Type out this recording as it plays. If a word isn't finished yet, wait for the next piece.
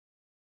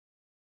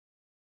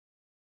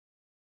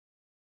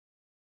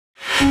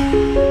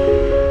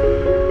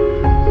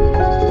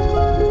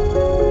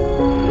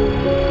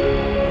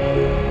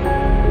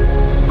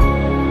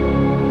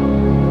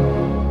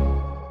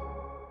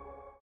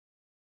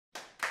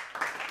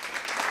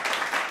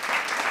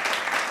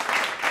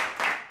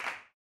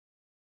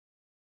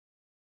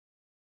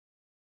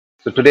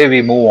So today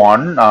we move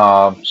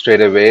on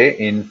straight away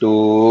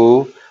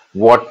into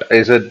what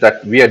is it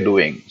that we are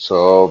doing.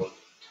 So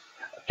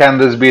can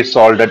this be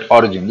solved at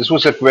origin? This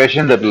was a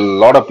question that a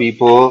lot of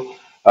people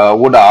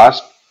would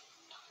ask,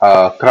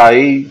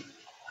 cry,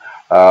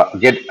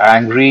 get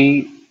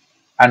angry,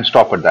 and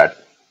stop at that.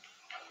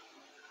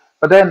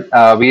 But then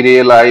we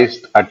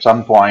realized at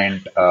some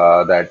point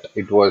that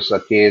it was a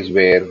case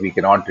where we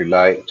cannot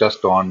rely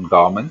just on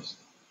governments.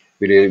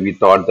 We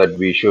thought that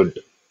we should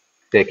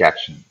take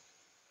action.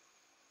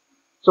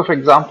 So, for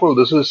example,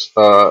 this is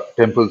a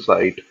temple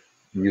site.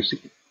 You see,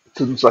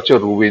 it's in such a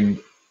ruined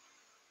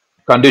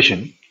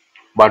condition,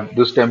 but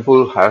this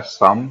temple has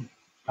some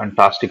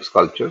fantastic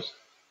sculptures.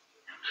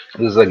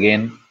 This is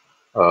again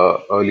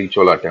early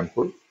Chola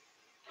temple.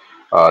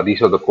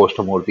 These are the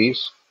Koshtamurtis,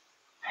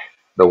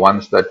 the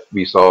ones that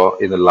we saw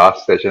in the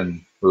last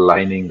session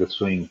lining the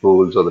swimming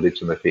pools of the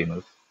rich and the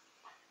famous.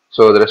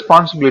 So the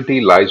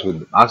responsibility lies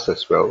with us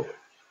as well.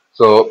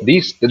 So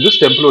this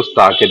temple was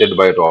targeted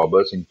by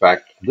robbers. In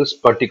fact, this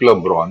particular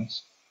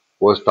bronze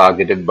was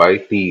targeted by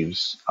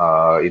thieves.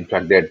 In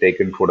fact, they had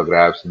taken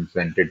photographs and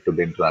sent it to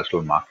the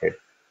international market.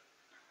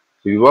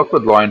 So we worked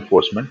with law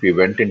enforcement. We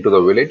went into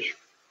the village,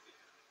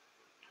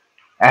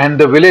 and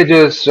the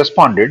villagers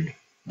responded.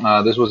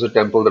 This was a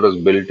temple that was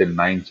built in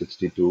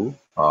 962,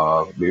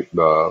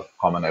 the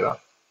Common Era,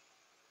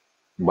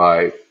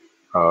 by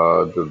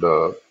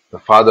the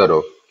father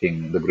of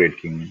King, the great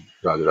King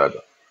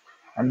Rajaraja.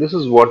 And this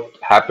is what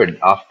happened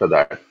after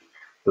that.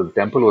 So the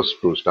temple was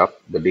spruced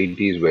up, the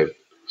deities were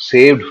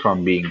saved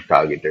from being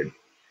targeted.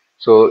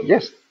 So,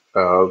 yes,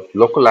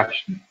 local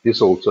action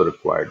is also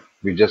required.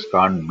 We just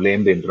can't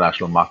blame the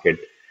international market.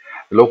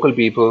 Local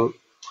people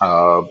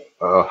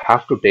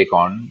have to take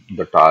on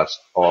the task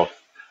of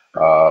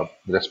the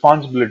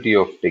responsibility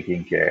of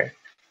taking care,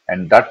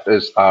 and that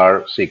is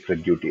our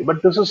sacred duty.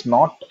 But this is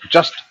not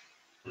just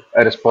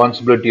a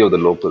responsibility of the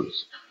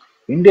locals.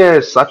 India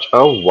is such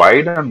a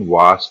wide and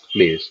vast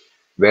place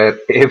where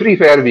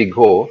everywhere we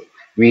go,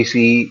 we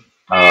see,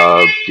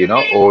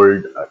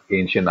 old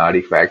ancient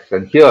artifacts.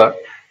 And here,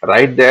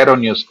 right there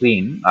on your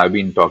screen, I've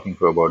been talking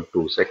for about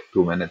 2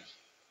 minutes.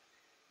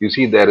 You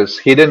see, there is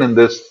hidden in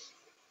this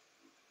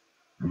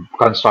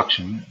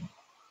construction.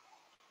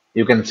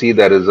 You can see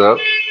there is a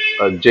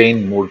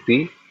Jain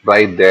Murti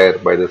right there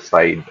by the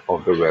side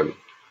of the well.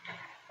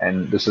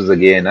 And this is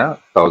again a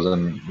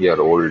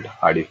 1,000-year-old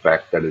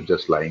artifact that is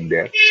just lying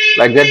there.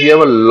 Like that, we have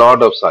a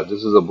lot of such.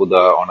 This is a Buddha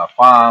on a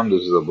farm.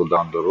 This is a Buddha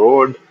on the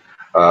road.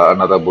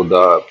 Another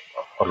Buddha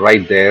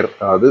right there.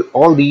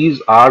 All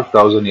these are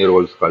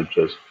 1,000-year-old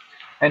sculptures.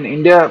 And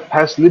India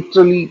has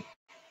literally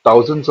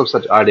thousands of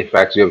such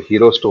artifacts. You have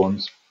hero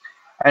stones.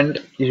 And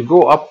if you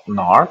go up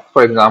north,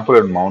 for example,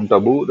 in Mount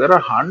Abu, there are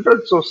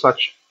hundreds of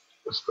such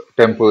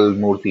temple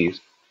murtis,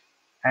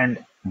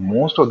 and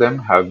most of them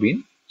have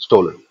been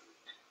stolen.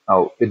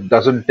 Now, it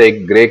doesn't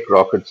take great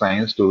rocket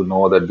science to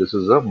know that this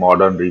is a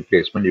modern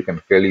replacement. You can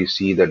clearly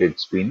see that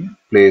it's been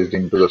placed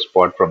into the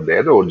spot from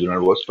there. The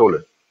original was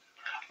stolen.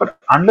 But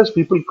unless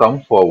people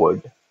come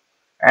forward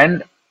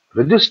and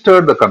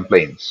register the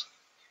complaints,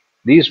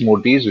 these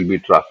murtis will be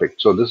trafficked.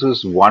 So this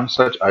is one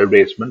such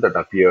advertisement that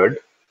appeared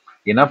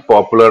in a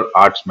popular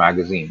arts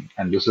magazine.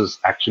 And this is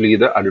actually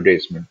the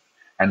advertisement.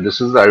 And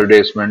this is the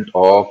advertisement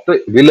of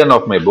the villain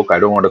of my book. I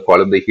don't want to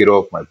call him the hero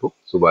of my book,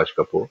 Subhash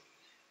Kapoor.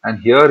 And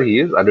here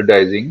he is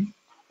advertising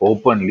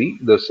openly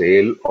the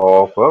sale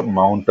of a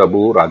Mount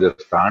Abu,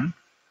 Rajasthan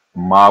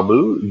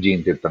marble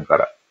Jean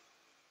Tirthankara.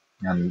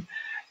 And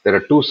there are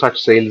two such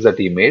sales that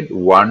he made.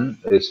 One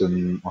is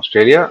in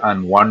Australia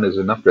and one is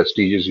in a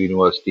prestigious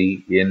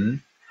university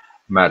in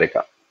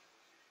America.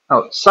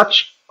 Now,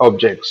 such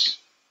objects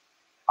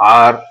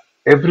are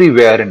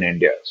everywhere in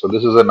India. So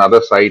this is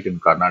another site in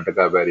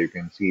Karnataka where you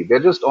can see they're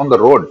just on the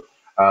road.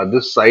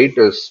 This site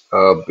is,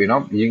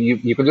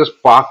 you can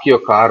just park your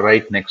car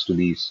right next to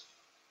these.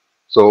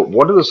 So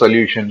what is the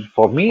solution?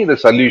 For me, the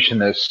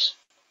solution is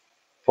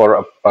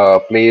for a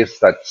place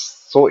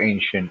that's so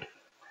ancient.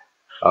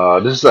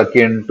 This is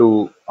akin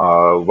to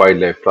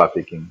wildlife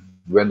trafficking.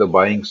 When the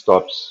buying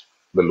stops,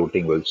 the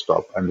looting will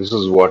stop. And this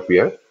is what we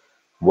are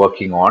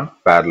working on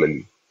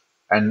parallelly.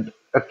 And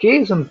a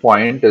case in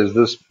point is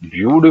this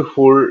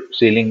beautiful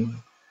ceiling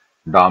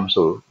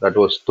damsel that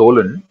was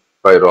stolen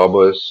by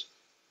robbers,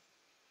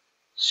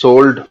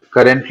 sold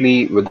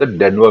currently with the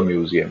Denver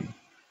Museum.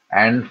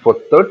 And for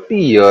 30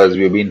 years,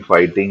 we've been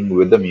fighting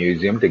with the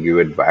museum to give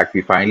it back.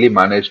 We finally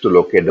managed to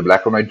locate the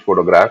black and white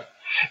photograph.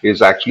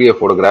 Is actually a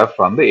photograph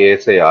from the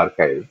ASI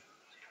archive,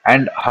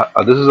 and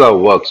this is our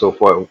work. So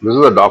this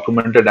is a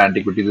documented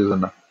antiquity.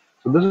 So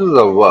this is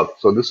our work.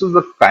 So this is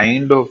the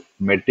kind of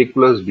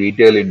meticulous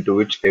detail into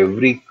which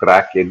every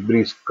crack,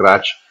 every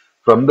scratch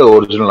from the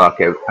original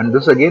archive. And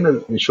this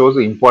again shows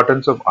the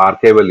importance of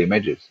archival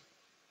images.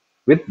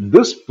 With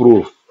this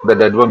proof, the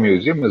Denver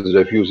Museum is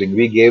refusing.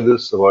 We gave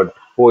this about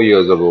 4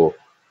 years ago.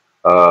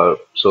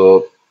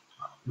 So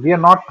we are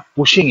not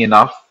pushing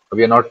enough.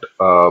 We are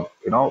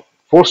not,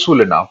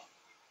 forceful enough.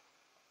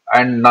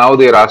 And now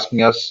they are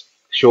asking us,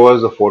 show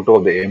us a photo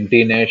of the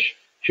empty niche,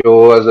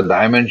 show us the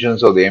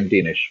dimensions of the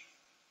empty niche.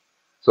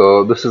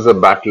 So this is a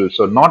battle.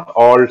 So not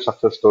all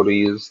success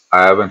stories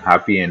have a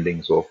happy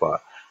ending so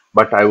far.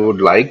 But I would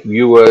like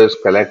viewers,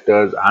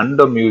 collectors, and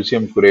the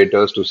museum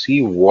curators to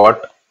see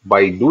what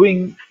by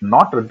doing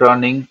not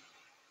returning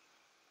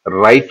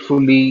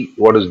rightfully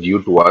what is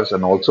due to us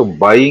and also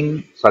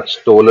buying such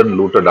stolen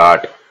looted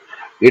art,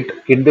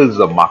 it kindles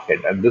the market.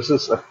 And this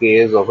is a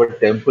case of a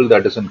temple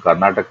that is in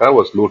Karnataka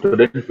was looted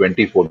in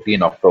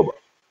 2014 October.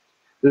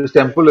 This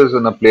temple is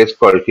in a place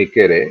called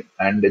Kikere,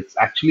 and it's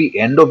actually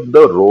end of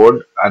the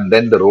road, and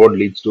then the road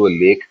leads to a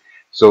lake.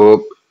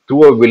 So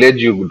through a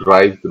village you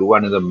drive through,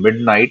 and in the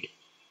midnight,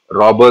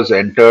 robbers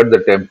entered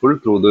the temple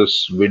through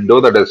this window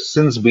that has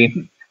since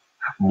been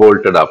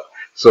bolted up.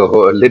 So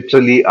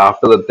literally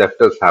after the theft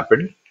has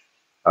happened,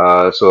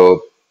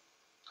 so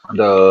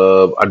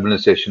the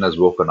administration has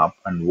woken up,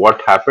 and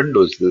what happened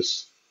was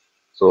this.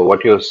 So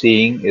what you're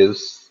seeing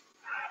is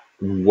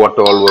what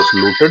all was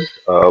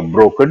looted,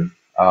 broken,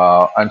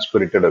 and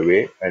spirited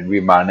away. And we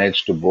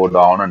managed to go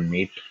down and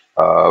meet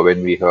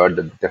when we heard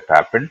that that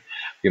happened.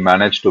 We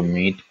managed to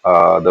meet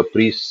the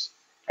priests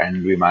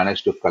and we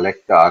managed to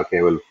collect the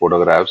archival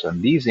photographs.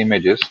 And these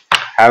images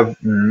have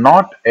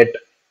not yet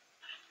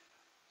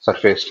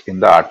surfaced in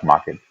the art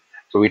market.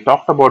 So we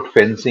talked about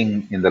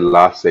fencing in the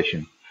last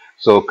session.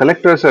 So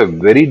collectors have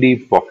very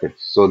deep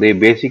pockets. So they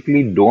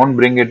basically don't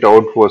bring it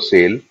out for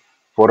sale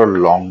for a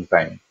long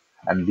time.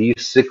 And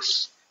these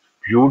six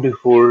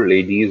beautiful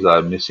ladies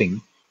are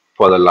missing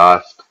for the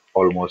last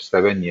almost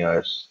 7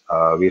 years.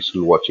 We're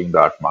still watching the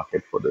art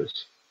market for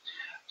this.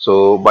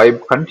 So by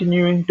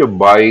continuing to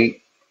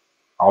buy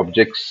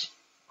objects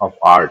of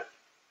art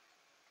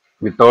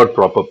without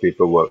proper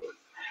paperwork,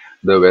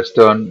 the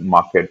Western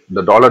market,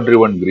 the dollar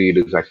driven greed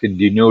is actually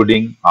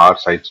denuding our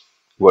site's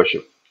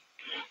worship.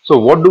 So,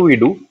 what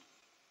do?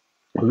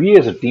 We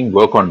as a team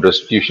work on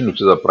restitution,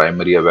 which is our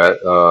primary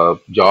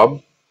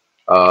job.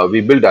 We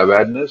build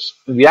awareness.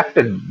 We act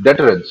as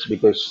deterrents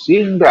because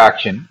seeing the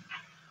action,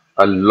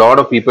 a lot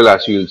of people,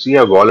 as you will see,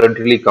 have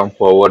voluntarily come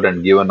forward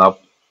and given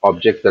up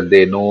objects that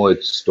they know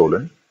it's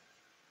stolen.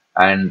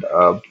 And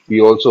we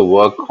also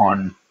work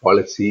on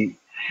policy,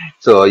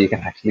 so you can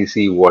actually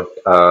see what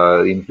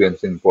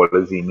influencing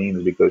policy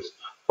means, because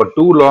for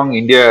too long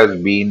India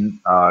has been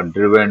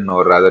driven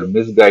or rather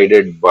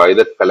misguided by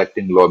the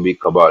collecting lobby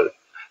cabal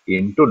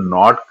into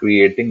not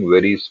creating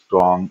very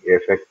strong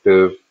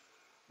effective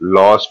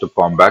laws to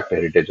combat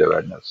heritage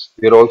awareness.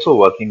 We are also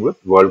working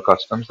with world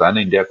customs and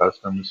India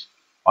customs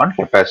on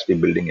capacity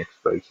building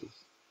exercises.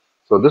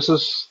 So this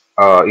is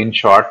in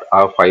short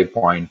our 5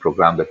 point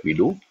program that we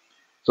do.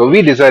 So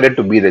we decided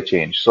to be the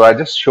change. So I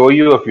just show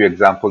you a few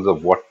examples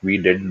of what we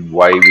did and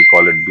why we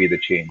call it be the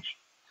change.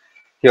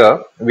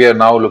 Here we are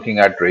now looking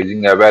at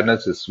raising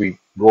awareness as we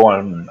go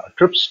on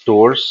trip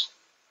stores.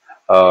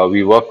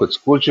 We work with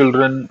school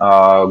children,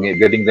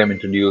 getting them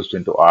introduced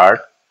into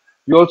art.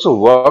 We also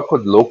work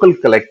with local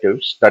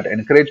collectives that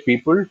encourage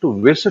people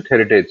to visit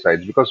heritage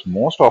sites, because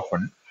most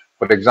often,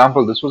 for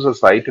example, this was a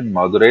site in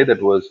Madurai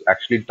that was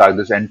actually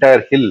this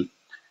entire hill,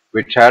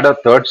 which had a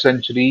third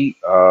century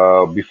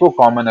before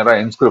Common Era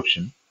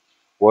inscription,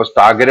 was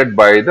targeted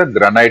by the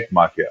granite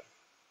mafia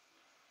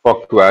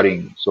for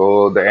quarrying.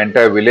 So the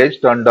entire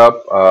village turned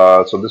up.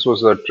 So this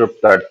was a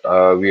trip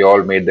that we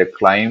all made the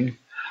climb.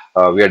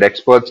 We had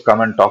experts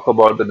come and talk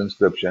about that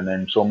inscription,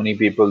 and so many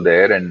people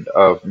there. And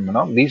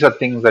these are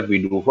things that we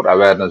do for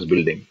awareness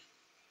building.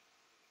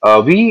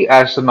 We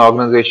as an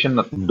organization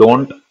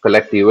don't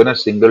collect even a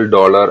single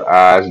dollar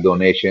as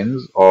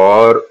donations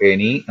or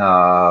any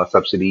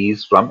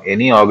subsidies from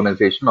any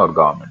organization or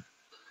government.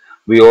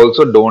 We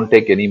also don't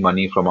take any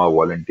money from our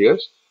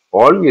volunteers.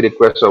 All we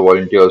request our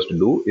volunteers to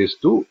do is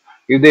to,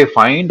 if they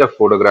find a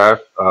photograph,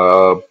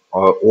 or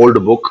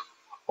old book,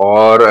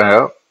 or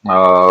a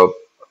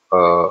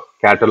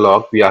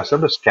catalog, we ask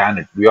them to scan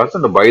it. We ask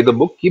them to buy the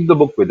book, keep the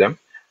book with them,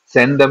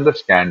 send them the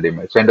scanned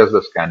image, send us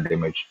the scanned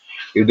image.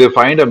 If they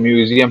find a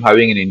museum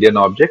having an Indian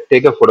object,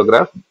 take a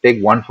photograph,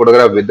 take one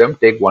photograph with them,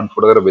 take one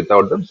photograph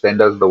without them,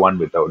 send us the one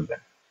without them.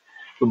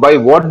 So by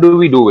what do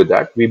we do with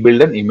that? We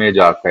build an image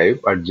archive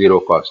at zero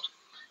cost.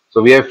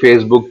 So we have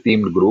Facebook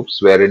themed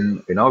groups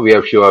wherein we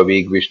have Shiva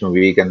week, Vishnu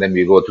week, and then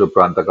we go through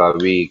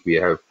Prantaka week. We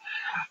have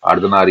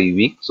Ardhanari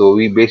week. So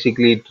we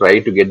basically try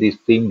to get these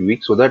themed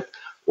weeks so that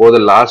over the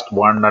last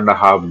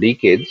 1.5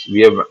 decades,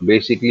 we have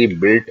basically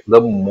built the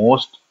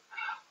most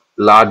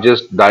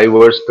largest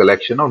diverse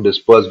collection of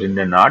dispersed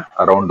Indian art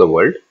around the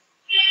world,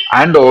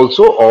 and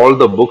also all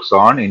the books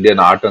on Indian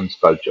art and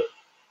sculpture.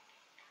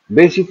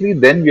 Basically,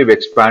 then we have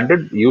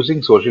expanded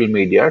using social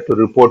media to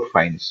report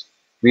finds.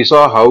 We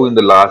saw how in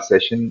the last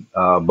session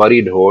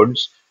buried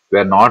hoards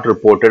were not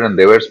reported and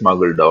they were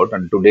smuggled out,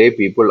 and today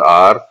people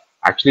are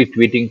actually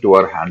tweeting to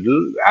our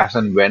handle as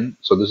and when.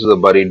 So this is a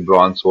buried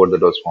bronze sword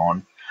that was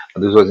found.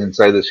 This was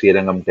inside the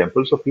Srirangam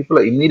temple. So people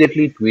are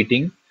immediately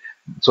tweeting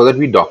so that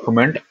we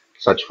document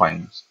such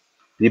finds.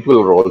 People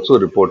are also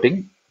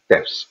reporting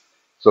thefts.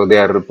 So they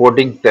are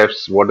reporting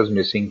thefts, what is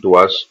missing to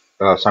us,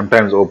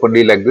 sometimes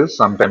openly like this,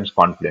 sometimes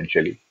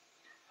confidentially.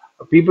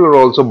 People are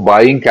also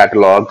buying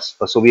catalogs.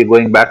 So we're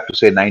going back to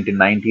say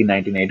 1990,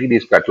 1980.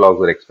 These catalogs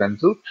are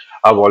expensive.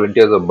 Our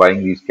volunteers are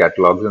buying these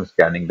catalogs and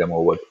scanning them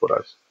over for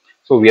us.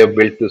 So we have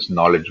built this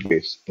knowledge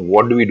base.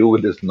 What do we do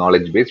with this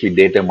knowledge base? We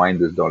data mine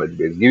this knowledge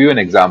base. Give you an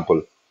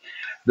example.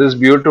 This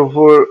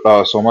beautiful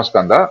Soma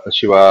Skanda,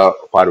 Shiva,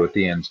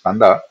 Parvati, and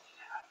Skanda,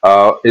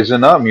 is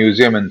in a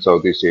museum in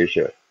Southeast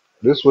Asia.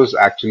 This was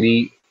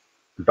actually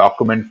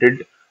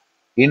documented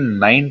in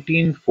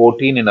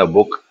 1914 in a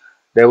book.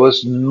 There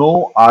was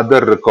no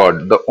other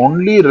record. The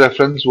only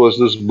reference was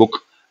this book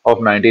of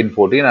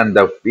 1914, and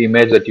the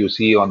image that you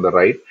see on the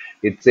right,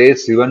 it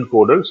says Sivan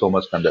Kodal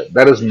Somaskanda.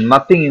 There is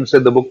nothing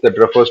inside the book that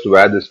refers to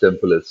where this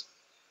temple is.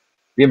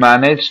 We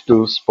managed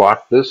to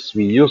spot this.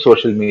 We use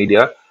social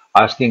media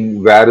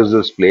asking where is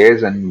this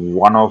place, and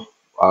one of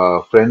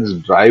friend's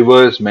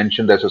drivers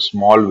mentioned there's a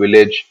small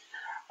village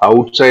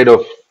outside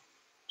of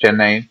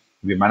Chennai.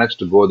 We managed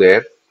to go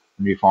there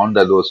and we found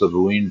that there was a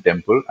ruined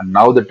temple, and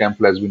now the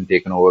temple has been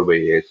taken over by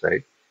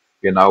ASI.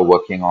 We are now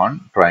working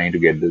on trying to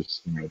get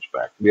this image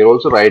back. We are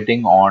also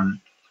writing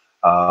on,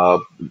 uh,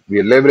 we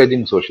are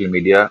leveraging social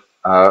media.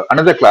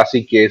 Another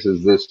classic case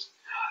is this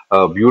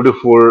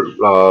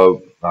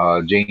beautiful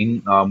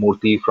Jain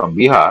Murti from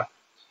Bihar,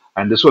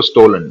 and this was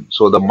stolen.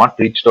 So the mutt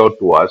reached out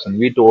to us and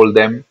we told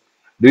them,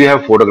 do you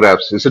have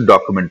photographs? Is it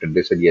documented?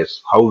 They said,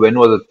 yes. How, when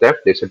was the theft?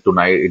 They said,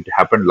 tonight, it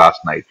happened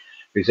last night.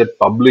 We said,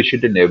 publish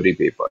it in every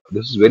paper.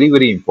 This is very,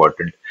 very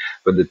important.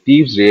 When the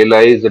thieves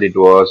realized that it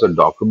was a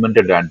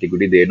documented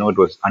antiquity, they know it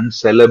was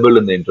unsellable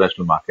in the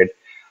international market.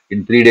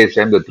 In 3 days'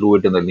 time, they threw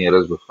it in the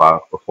nearest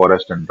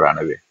forest and ran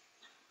away.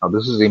 Now,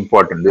 this is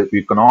important.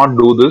 We cannot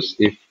do this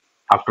if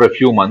after a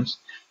few months,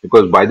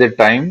 because by the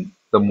time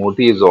the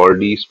Moti is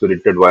already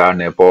spirited via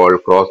Nepal,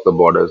 across the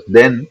borders,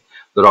 then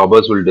the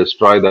robbers will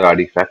destroy the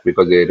artifact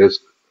because they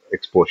risk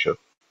exposure.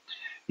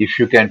 If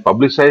you can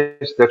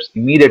publicize thefts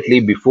immediately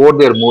before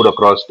they're moved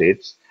across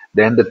states,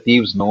 then the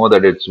thieves know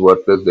that it's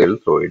worthless, they'll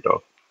throw it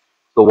off.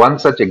 So one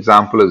such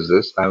example is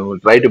this. I will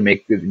try to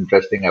make this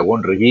interesting. I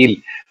won't reveal.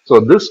 So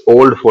this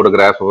old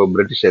photograph of a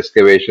British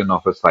excavation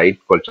of a site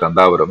called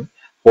Chandravaram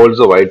holds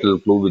a vital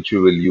clue which we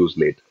will use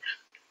later.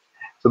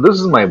 So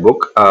this is my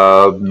book.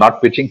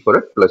 Not pitching for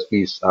it. Plus,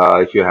 please,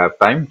 if you have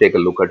time, take a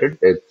look at it.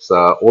 It's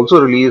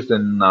also released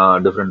in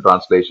different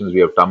translations.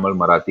 We have Tamil,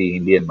 Marathi,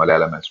 Hindi, and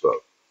Malayalam as well.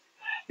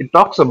 It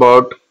talks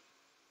about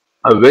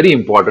a very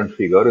important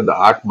figure in the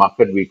art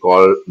market. We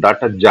call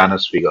that a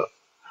Janus figure.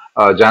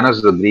 Janus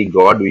is the Greek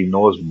god. We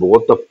knows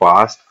both the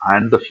past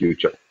and the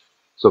future.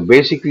 So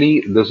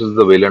basically, this is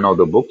the villain of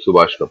the book,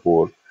 Subhash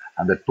Kapoor,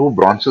 and the two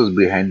bronzes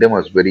behind him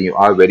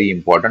are very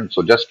important.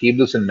 So just keep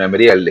this in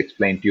memory. I'll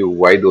explain to you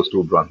why those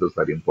two bronzes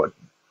are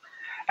important.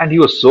 And he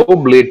was so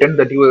blatant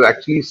that he was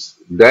actually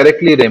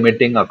directly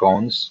remitting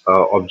accounts,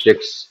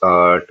 objects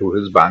to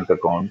his bank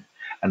account,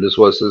 and this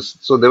was his.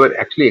 So they were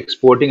actually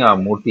exporting our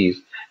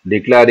murtis,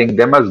 declaring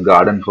them as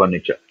garden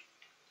furniture.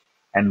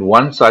 And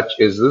one such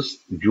is this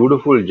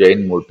beautiful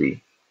Jain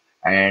Murti.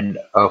 And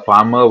a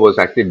farmer was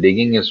actually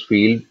digging his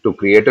field to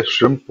create a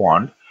shrimp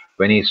pond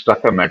when he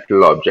struck a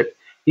metal object.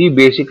 He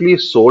basically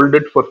sold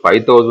it for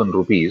 5,000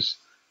 rupees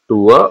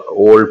to a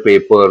old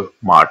paper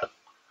mart.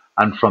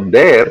 And from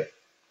there,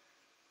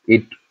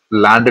 it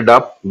landed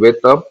up with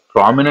a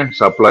prominent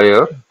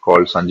supplier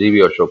called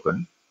Sanjeevi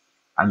Ashokan.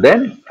 And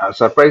then,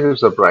 surprise,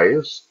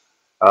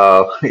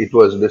 it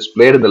was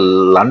displayed in the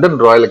London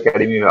Royal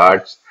Academy of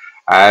Arts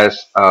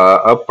as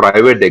a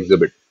private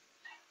exhibit.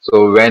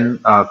 So when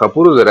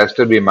Kapoor was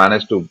arrested, we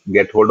managed to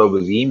get hold of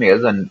his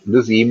emails, and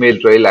this email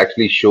trail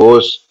actually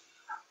shows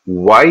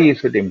why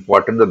is it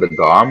important that the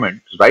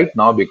government right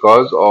now,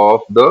 because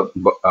of the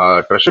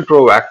Treasure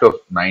Trove Act of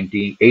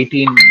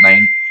 1918,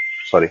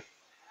 sorry.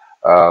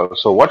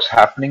 So what's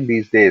happening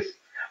these days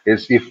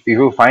is if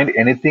you find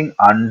anything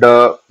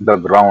under the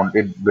ground,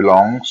 it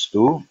belongs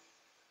to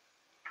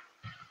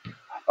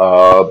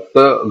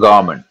the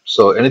government.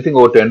 So anything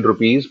over 10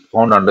 rupees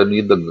found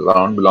underneath the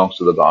ground belongs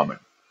to the government.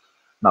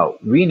 Now,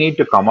 we need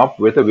to come up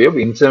with a way of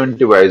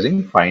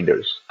incentivizing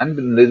finders.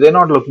 And they're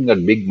not looking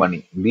at big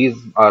money. These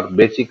are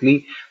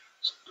basically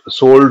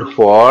sold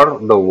for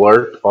the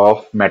worth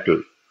of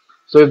metal.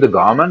 So if the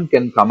government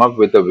can come up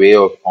with a way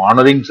of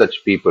honoring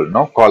such people,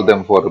 call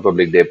them for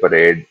Republic Day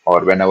parade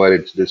or whenever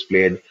it's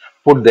displayed,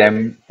 put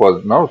them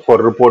for for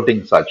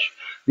reporting such.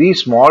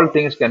 These small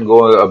things can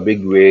go a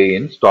big way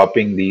in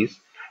stopping these.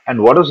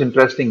 And what was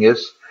interesting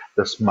is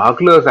the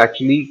smugglers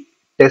actually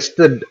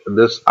tested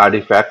this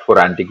artifact for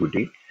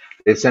antiquity.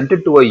 They sent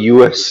it to a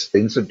US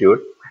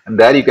institute, and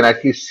there you can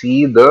actually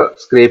see the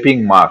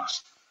scraping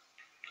marks.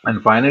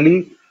 And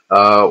finally,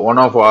 one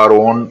of our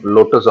own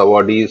Lotus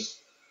awardees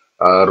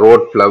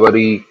wrote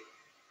flowery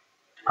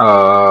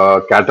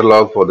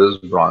catalog for this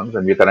bronze,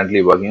 and we're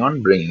currently working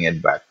on bringing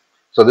it back.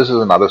 So this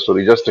is another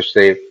story, just to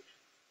say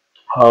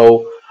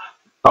how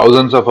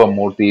thousands of our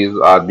murtis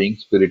are being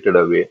spirited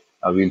away.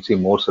 We'll see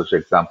more such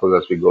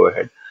examples as we go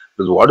ahead.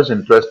 Because what is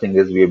interesting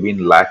is we have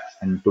been lax,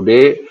 and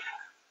today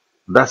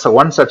that's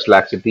one such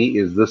laxity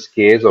is this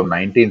case of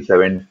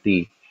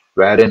 1970,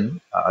 wherein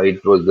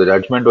it was the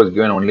judgment was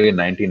given only in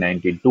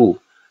 1992.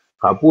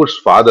 Kapoor's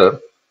father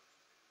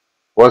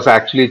was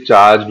actually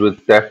charged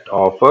with theft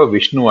of a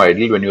Vishnu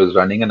idol when he was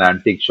running an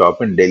antique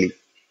shop in Delhi.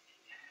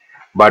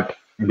 But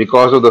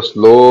because of the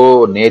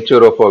slow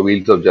nature of our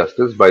wheels of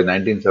justice, by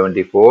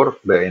 1974,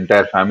 the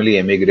entire family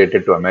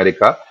emigrated to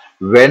America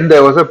when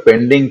there was a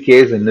pending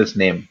case in his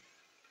name.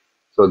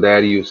 So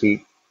there you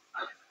see,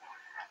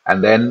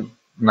 and then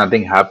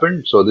nothing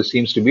happened. So this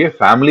seems to be a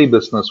family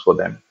business for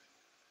them.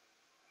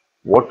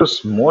 What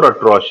is more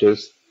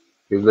atrocious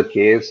is the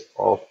case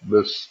of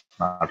this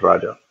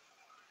Nataraja.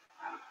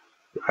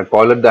 I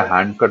call it the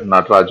hand-cut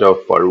Nataraja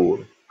of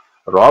Parur.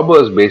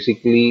 Robbers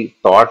basically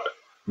thought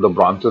the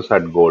bronzes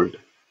had gold.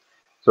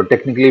 So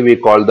technically we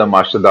call them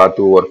Ashtadhatu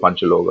or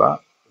Panchaloga.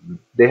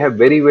 They have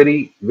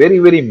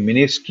very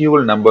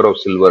minuscule number of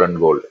silver and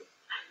gold.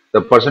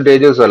 The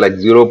percentages are like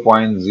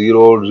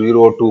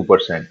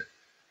 0.002%.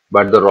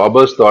 But the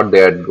robbers thought they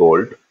had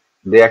gold.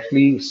 They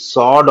actually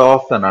sawed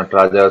off the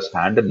Nataraja's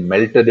hand and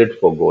melted it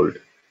for gold.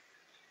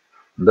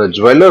 The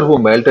jeweler who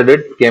melted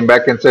it came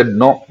back and said,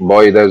 "No,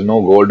 boy, there's no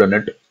gold in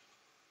it."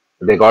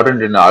 They got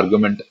into an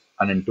argument,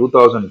 and in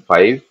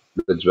 2005,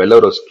 the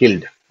jeweler was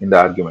killed in the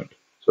argument.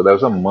 So there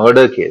was a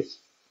murder case.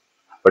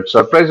 But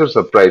surprise of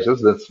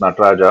surprises, this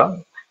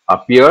Nataraja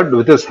appeared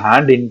with his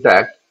hand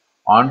intact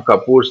on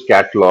Kapoor's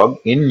catalog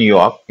in New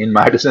York, in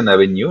Madison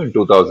Avenue in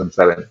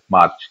 2007,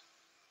 March.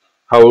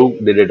 How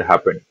did it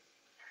happen?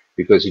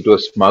 Because it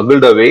was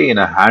smuggled away in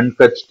a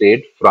hand-cut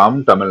state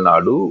from Tamil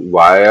Nadu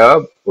via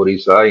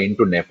Orissa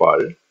into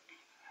Nepal,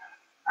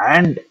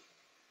 and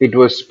it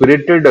was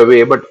spirited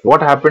away. But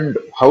what happened?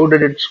 How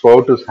did it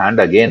sprout his hand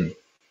again?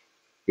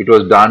 It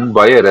was done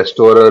by a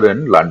restorer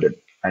in London,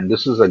 and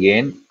this is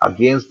again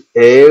against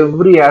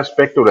every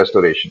aspect of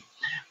restoration.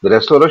 The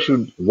restorer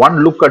should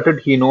one look at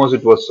it, he knows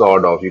it was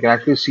sawed off. You can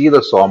actually see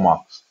the saw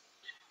marks.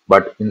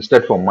 But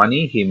instead, for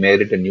money, he made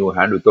it a new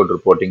hand without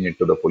reporting it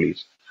to the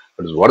police.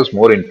 But what is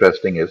more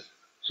interesting is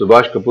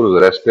Subhash Kapoor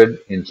was arrested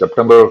in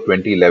September of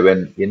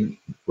 2011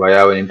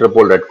 via an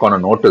Interpol Red Corner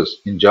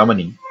notice in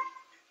Germany.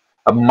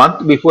 A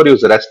month before he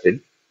was arrested,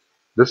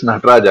 this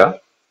Nataraja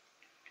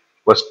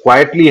was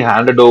quietly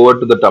handed over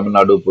to the Tamil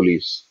Nadu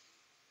police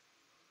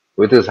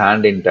with his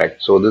hand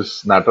intact. So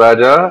this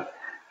Nataraja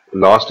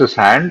lost his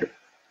hand,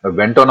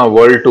 went on a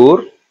world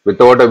tour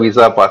without a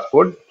visa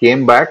passport,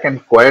 came back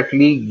and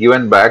quietly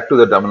given back to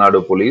the Tamil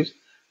Nadu police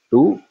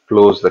to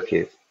close the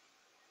case.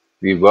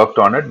 We worked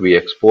on it, we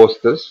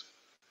exposed this.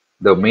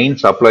 The main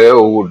supplier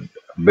who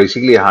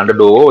basically handed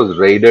over was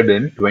raided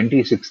in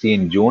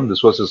 2016 June.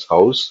 This was his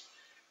house.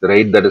 The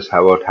raid that is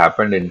what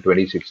happened in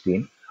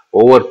 2016.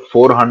 Over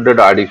 400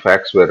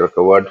 artifacts were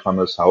recovered from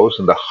his house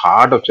in the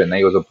heart of Chennai.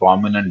 He was a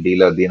prominent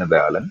dealer, Dina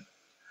Dayalan.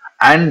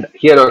 And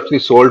he had actually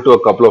sold to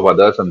a couple of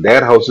others, and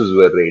their houses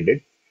were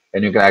raided.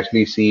 And you can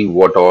actually see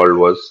what all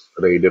was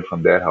raided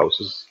from their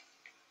houses.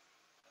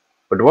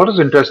 But what is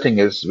interesting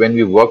is when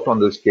we worked on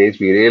this case,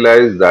 we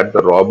realized that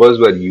the robbers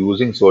were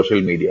using social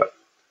media.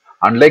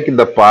 Unlike in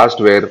the past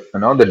where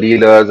the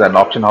dealers and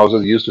auction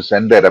houses used to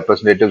send their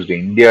representatives to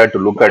India to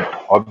look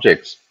at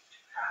objects,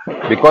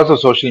 because of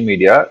social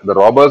media, the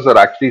robbers are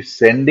actually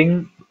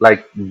sending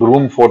like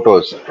groom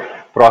photos,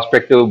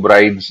 prospective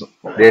brides.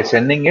 They're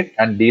sending it,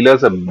 and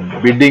dealers are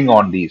bidding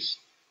on these.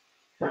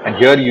 And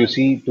here you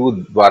see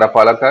two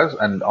Dwarapalakas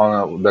and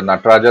on the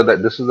Nataraja.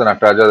 This is the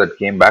Nataraja that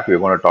came back. We're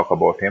going to talk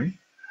about him.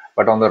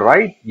 But on the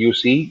right, you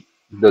see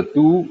the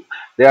two.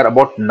 They are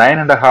about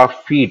 9.5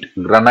 feet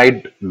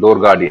granite door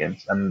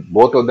guardians, and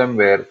both of them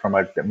were from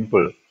a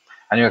temple.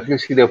 And you actually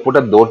see they put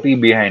a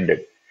dhoti behind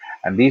it.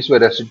 And these were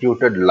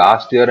restituted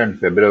last year in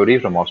February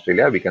from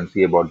Australia. We can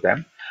see about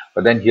them.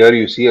 But then here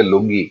you see a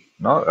lungi,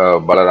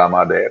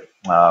 Balarama there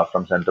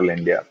from central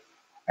India.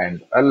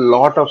 And a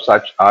lot of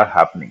such are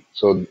happening.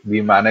 So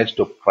we managed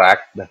to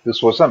crack that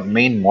this was a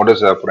main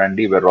modus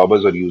operandi where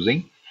robbers were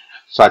using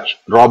such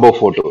robber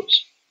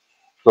photos.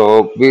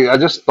 So I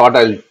just thought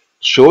I'll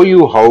show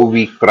you how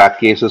we crack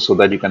cases so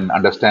that you can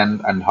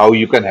understand and how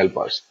you can help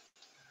us.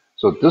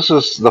 So this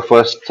is the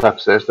first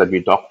success that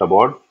we talked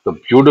about, the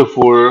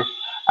beautiful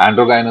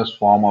androgynous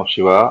form of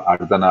Shiva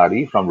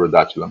Ardhanari from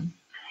Rudachalam.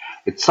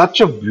 It's such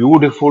a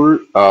beautiful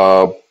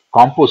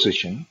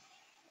composition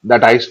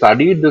that I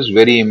studied this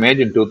very image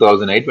in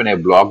 2008 when I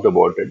blogged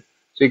about it.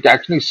 So you can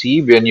actually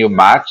see when you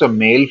match a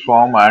male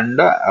form and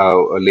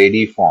a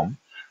lady form,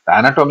 the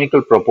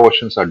anatomical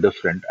proportions are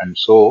different, and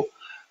so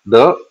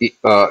the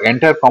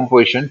entire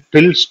composition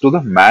tilts to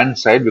the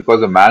man's side because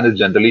the man is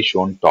generally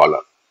shown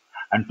taller.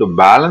 And to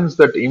balance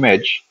that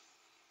image,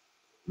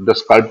 the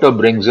sculptor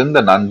brings in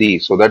the Nandi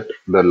so that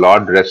the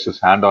Lord rests his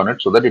hand on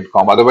it so that it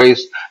comes.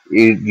 Otherwise,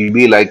 it will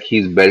be like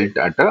he's built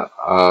at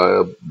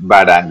a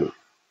bad angle.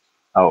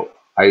 Now,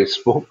 I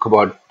spoke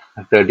about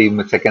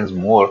 30 seconds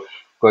more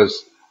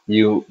because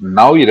you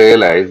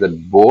realize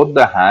that both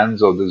the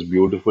hands of this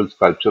beautiful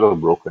sculpture are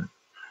broken.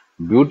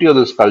 Beauty of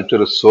this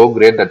sculpture is so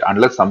great that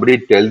unless somebody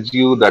tells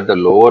you that the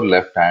lower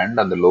left hand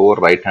and the lower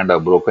right hand are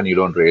broken, you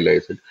don't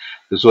realize it.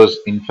 This was,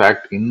 in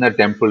fact, in a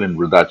temple in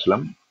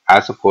Vrudachalam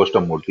as a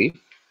Koshtamurti.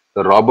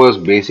 The robbers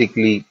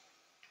basically,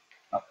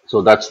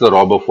 so that's the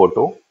robber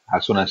photo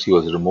as soon as he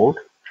was removed.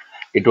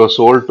 It was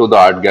sold to the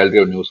Art Gallery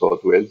of New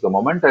South Wales. The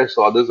moment I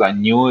saw this, I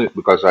knew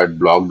because I had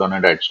blogged on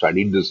it, I had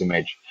studied this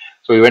image.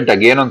 So we went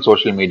again on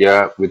social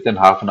media. Within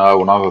half an hour,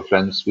 one of our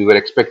friends, we were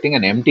expecting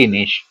an empty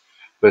niche.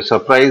 We were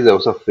surprised there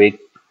was a fake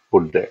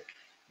put there.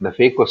 The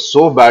fake was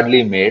so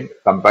badly made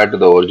compared to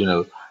the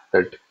original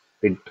that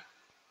it,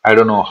 I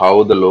don't know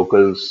how the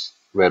locals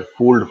were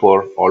fooled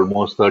for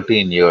almost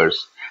 13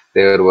 years.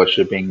 They were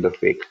worshipping the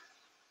fake.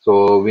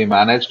 So we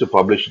managed to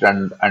publish it,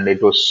 and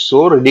it was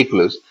so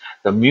ridiculous.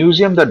 The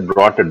museum that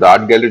brought it, the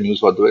Art Gallery New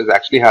South Wales,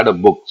 actually had a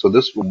book. So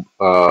this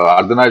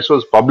Ardhanarishwar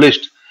was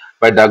published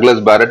by Douglas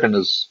Barrett in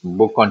his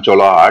book on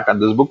Chola art,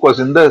 and this book was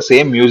in the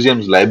same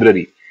museum's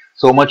library.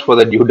 So much for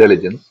the due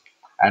diligence.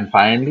 And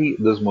finally,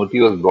 this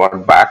Murti was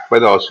brought back by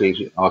the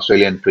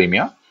Australian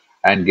Premier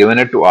and given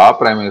it to our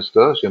Prime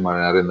Minister, Sri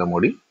Narendra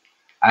Modi,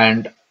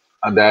 and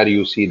there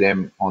you see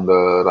them on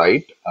the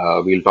right.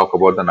 We'll talk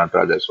about the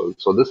Nataraj as well.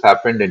 So this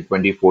happened in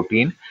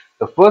 2014,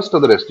 the first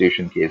of the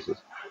restitution cases.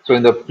 So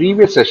in the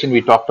previous session,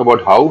 we talked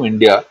about how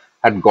India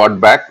had got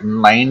back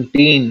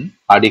 19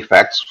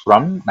 artifacts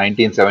from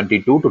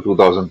 1972 to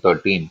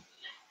 2013.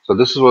 So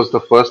this was the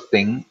first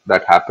thing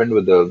that happened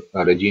with the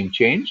regime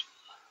change.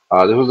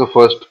 This was the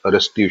first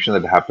restitution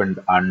that happened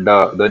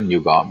under the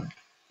new government.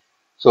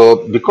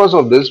 So because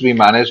of this, we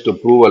managed to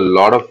prove a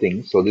lot of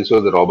things. So these were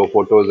the robber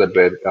photos that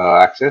were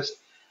accessed.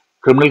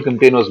 Criminal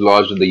complaint was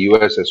lodged in the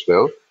US as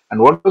well.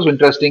 And what was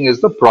interesting is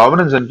the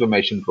provenance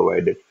information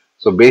provided.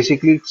 So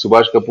basically,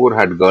 Subhash Kapoor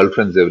had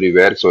girlfriends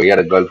everywhere. So he had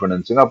a girlfriend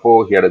in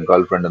Singapore, he had a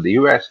girlfriend in the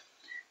US,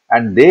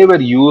 and they were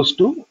used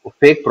to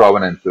fake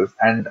provenances.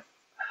 And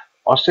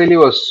Australia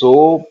was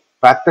so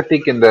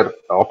pathetic in their,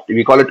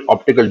 we call it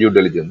optical due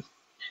diligence.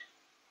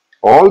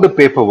 All the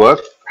paperwork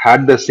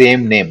had the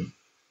same name.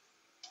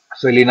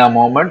 Selina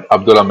Mohammed,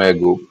 Abdullah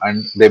Mehgoob,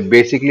 and they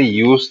basically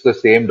used the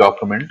same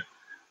document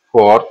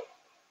for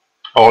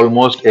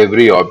almost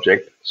every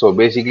object. So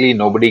basically,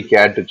 nobody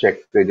cared to check,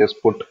 they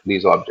just put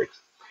these objects.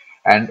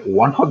 And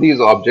one of these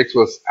objects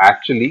was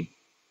actually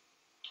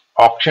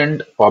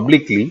auctioned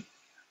publicly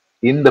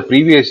in the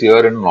previous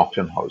year in an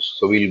auction house.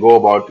 So we'll go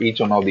about each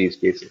one of these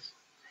cases.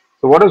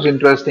 So what is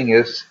interesting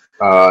is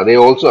they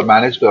also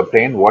managed to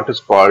obtain what is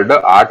called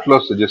the Art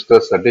Loss Register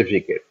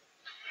Certificate.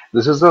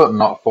 This is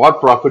a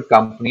for-profit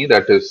company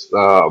that is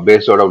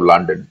based out of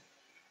London.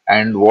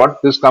 And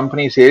what this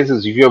company says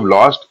is if you have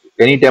lost,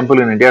 any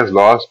temple in India has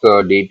lost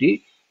a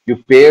deity, you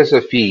pay us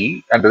a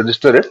fee and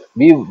register it.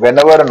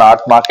 Whenever an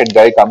art market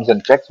guy comes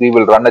and checks, we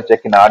will run a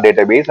check in our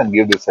database and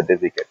give this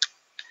certificate.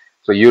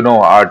 So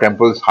our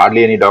temples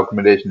hardly any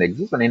documentation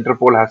exists, and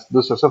Interpol has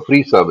this as a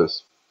free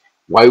service.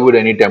 Why would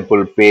any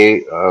temple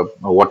pay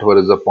whatever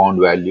is the pound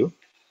value?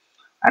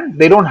 And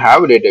they don't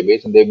have a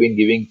database, and they've been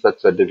giving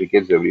such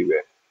certificates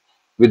everywhere.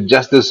 With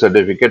just this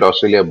certificate,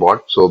 Australia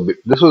bought. So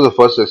this was the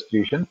first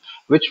restitution,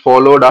 which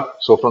followed up.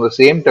 So from the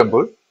same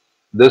temple,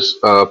 this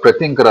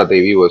Pratinkara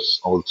Devi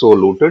was also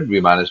looted. We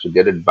managed to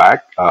get it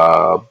back.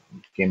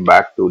 Came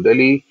back to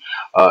Delhi.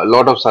 A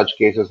lot of such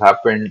cases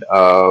happened.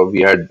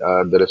 We had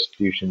the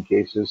restitution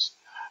cases.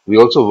 We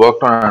also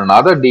worked on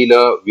another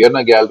dealer,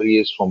 Vienna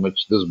Galleries, from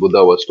which this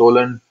Buddha was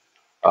stolen.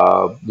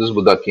 This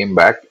Buddha came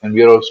back, and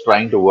we are also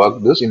trying to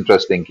work this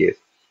interesting case.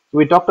 So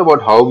we talked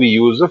about how we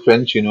use the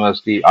French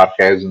University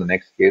archives in the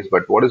next case,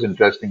 but what is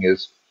interesting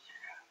is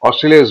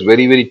Australia is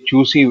very, very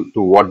choosy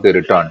to what they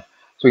return.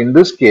 So in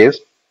this case,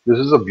 this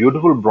is a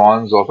beautiful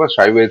bronze of a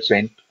Shaiva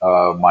Saint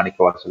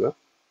Manikavasagar.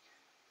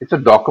 It's a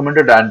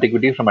documented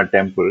antiquity from a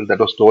temple that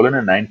was stolen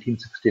in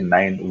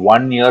 1969,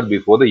 1 year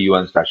before the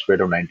UN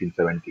Statute of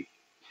 1970.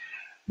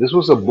 This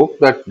was a book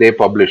that they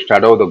published,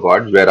 Shadow of the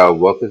Gods, where our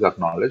work is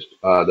acknowledged.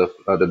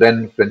 The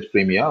then French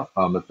Premier,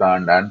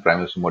 Mitterrand, and Prime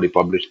Minister Modi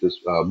published this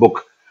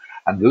book.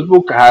 And this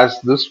book has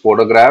this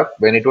photograph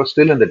when it was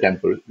still in the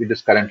temple. It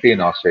is currently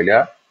in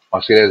Australia.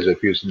 Australia is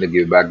refusing to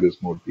give back this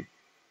Murti.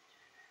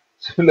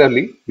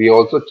 Similarly, we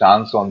also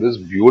chanced on this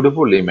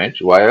beautiful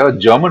image via a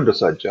German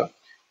researcher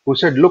who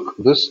said, look,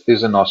 this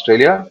is in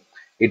Australia.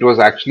 It was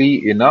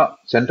actually in a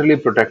centrally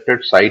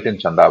protected site in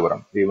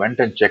Chandravaram. We went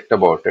and checked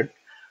about it.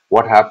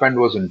 What happened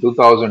was in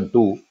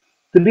 2002,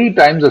 3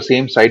 times the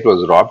same site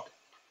was robbed.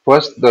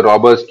 First, the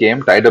robbers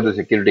came, tied up the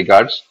security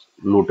guards,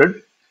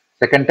 looted.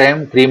 Second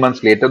time, 3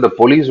 months later, the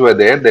police were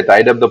there. They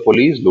tied up the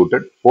police,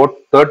 looted.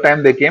 Third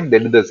time they came, they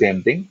did the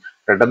same thing.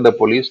 Threatened the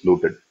police,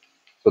 looted.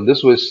 So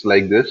this was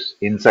like this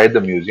inside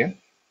the museum.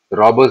 The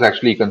robbers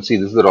actually, you can see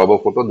this is the robber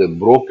photo. They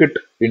broke it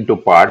into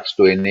parts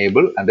to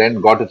enable and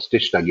then got it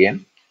stitched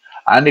again.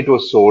 And it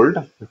was sold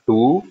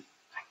to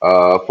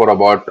for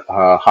about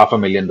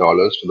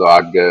 $500,000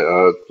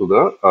 to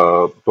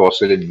the to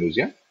Australian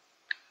Museum.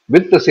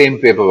 with the same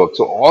paperwork.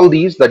 So all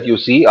these that you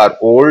see are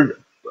old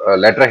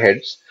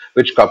letterheads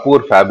which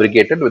Kapoor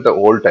fabricated with the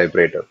old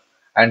typewriter.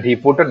 And he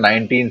put a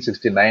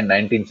 1969,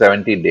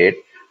 1970 date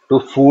to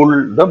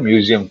fool the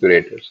museum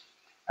curators.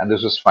 And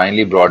this was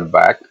finally brought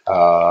back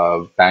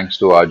thanks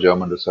to our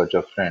German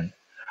researcher friend.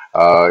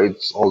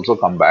 It's also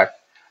come back.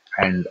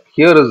 And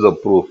here is the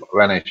proof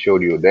when I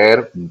showed you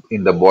there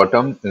in the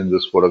bottom in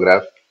this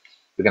photograph.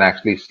 You can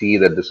actually see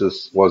that this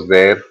is was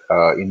there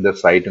in the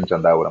site in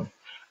Chandravaram.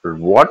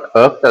 What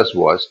irked us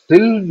was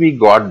till we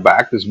got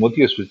back, this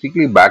Murti was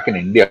physically back in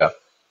India.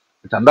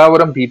 The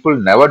Chandavaram people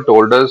never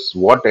told us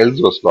what else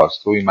was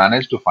lost. So we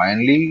managed to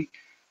finally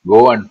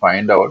go and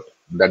find out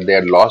that they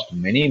had lost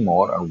many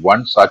more, and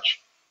one such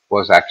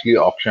was actually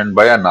auctioned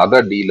by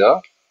another dealer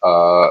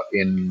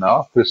in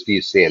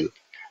Christie's sale.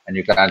 And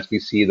you can actually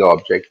see the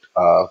object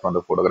from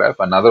the photograph.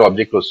 Another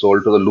object was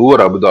sold to the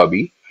Louvre Abu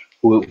Dhabi,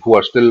 who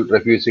are still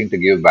refusing to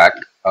give back.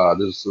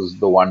 This is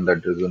the one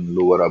that is in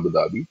Louvre Abu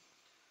Dhabi.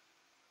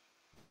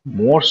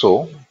 More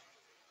so,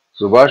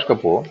 Subhash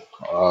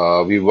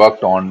Kapoor, we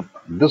worked on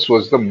this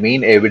was the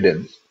main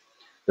evidence.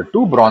 The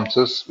two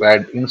bronzes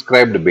had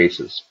inscribed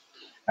bases.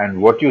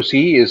 And what you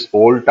see is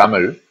Old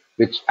Tamil,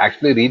 which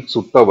actually reads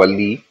Sutta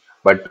Valli,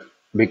 but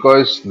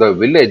because the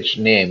village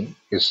name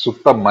is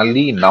Sutta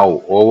Malli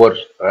now, over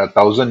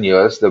 1,000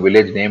 years, the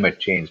village name had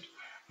changed.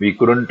 We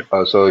couldn't,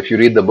 so if you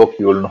read the book,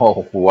 you will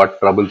know what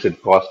troubles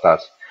it cost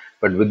us.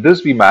 But with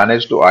this, we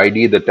managed to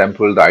ID the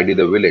temple, the ID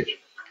the village.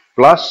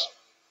 Plus,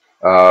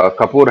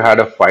 Kapoor had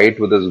a fight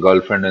with his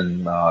girlfriend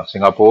in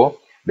Singapore.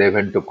 They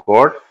went to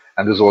court,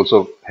 and this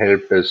also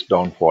helped his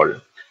downfall.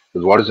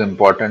 Because what is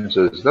important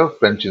is the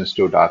French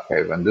Institute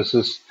archive, and this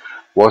is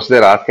was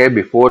their archive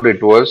before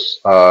it was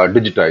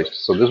digitized.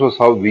 So this was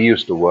how we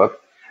used to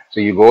work. So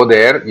you go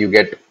there, you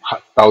get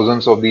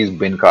thousands of these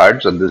bin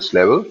cards at this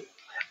level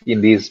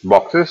in these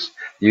boxes.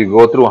 You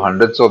go through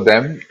hundreds of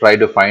them, try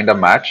to find a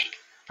match,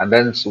 and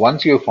then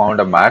once you found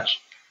a match,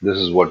 this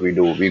is what we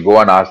do. We go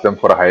and ask them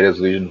for a high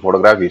resolution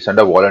photograph. We send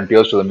our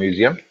volunteers to the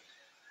museum.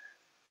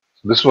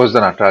 This was the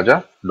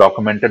Nataraja,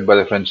 documented by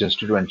the French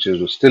Institute when she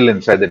was still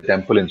inside the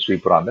temple in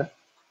Sripuranthan.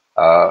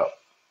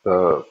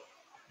 The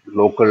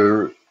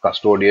local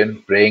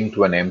custodian praying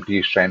to an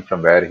empty shrine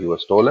from where he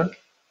was stolen.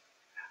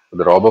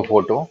 The robber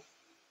photo,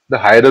 the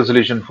high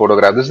resolution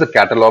photograph. This is the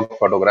catalog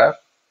photograph.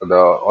 The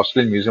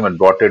Australian Museum had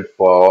bought it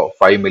for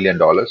 $5 million.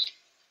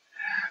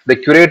 The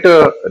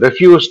curator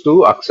refused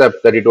to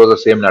accept that it was the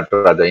same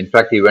Nataraja. In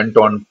fact, he went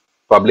on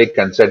public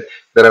and said,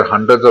 there are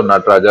hundreds of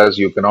Natarajas,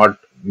 you cannot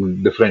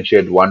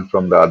differentiate one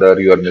from the other,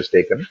 you are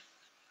mistaken.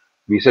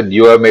 We said,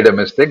 you have made a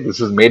mistake,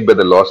 this is made by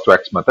the lost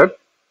wax method.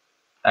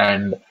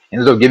 And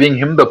instead of giving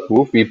him the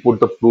proof, we put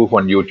the proof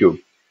on YouTube.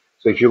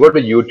 So if you go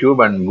to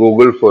YouTube and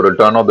Google for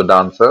Return of the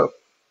Dancer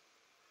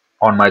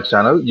on my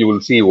channel, you will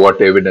see what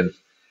evidence.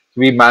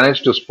 We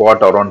managed to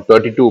spot around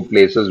 32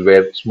 places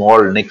where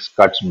small nicks,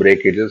 cuts,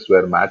 breakages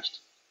were matched.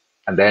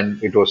 And then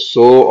it was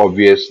so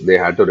obvious they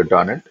had to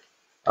return it.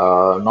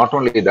 Not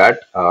only that,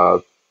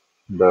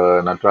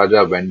 the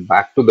Nataraja went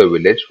back to the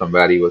village from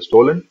where he was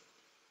stolen.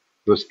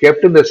 He was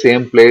kept in the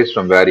same place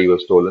from where he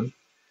was stolen.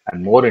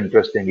 And more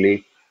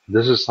interestingly,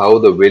 this is how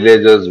the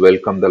villagers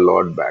welcomed the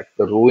Lord back.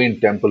 The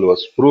ruined temple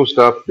was spruced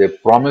up. They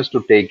promised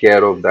to take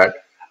care of that.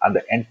 And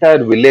the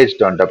entire village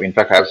turned up. In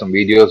fact, I have some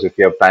videos. If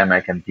you have time,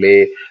 I can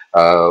play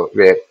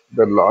where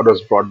the Lord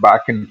was brought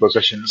back in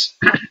processions.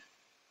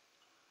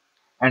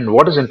 And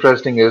what is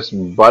interesting is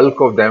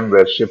bulk of them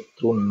were shipped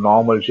through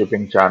normal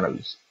shipping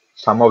channels.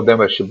 Some of them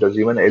were shipped as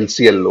even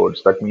LCL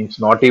loads. That means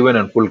not even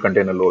in full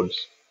container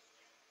loads.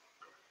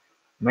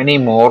 Many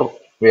more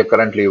we are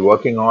currently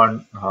working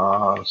on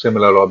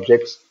similar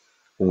objects.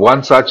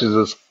 One such is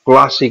this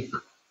classic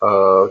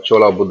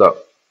Chola Buddha.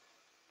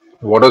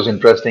 What was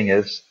interesting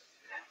is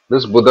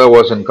this Buddha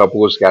was in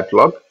Kapoor's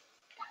catalog.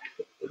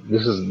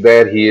 This is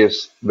there he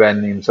is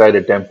when inside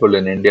a temple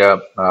in India.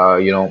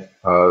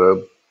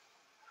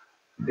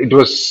 It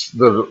was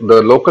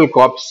the local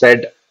cops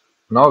said,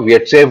 no, we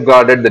had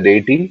safeguarded the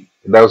deity.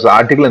 There was an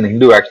article in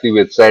Hindu actually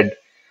which said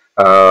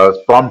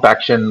prompt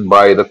action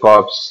by the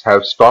cops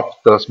have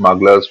stopped the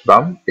smugglers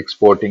from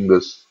exporting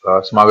this,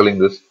 smuggling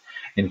this.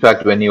 In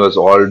fact, when he was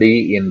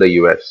already in the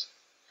US.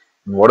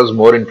 And what is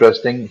more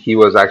interesting, he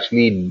was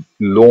actually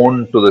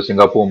loaned to the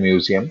Singapore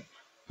Museum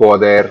for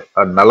their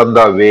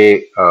Nalanda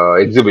Way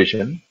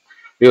exhibition.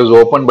 It was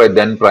opened by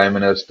then Prime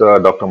Minister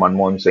Dr.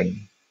 Manmohan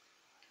Singh.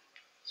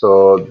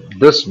 So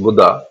this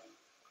Buddha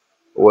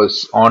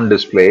was on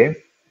display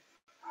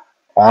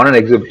on an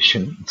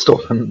exhibition,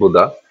 stolen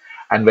Buddha,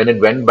 and when it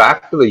went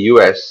back to the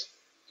US,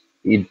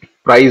 its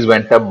price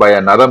went up by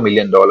another $1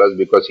 million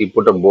because he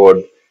put a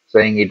board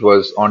saying it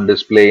was on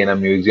display in a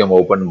museum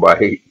opened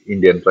by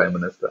Indian Prime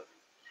Minister.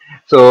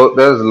 So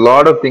there's a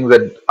lot of things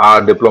that our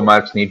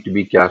diplomats need to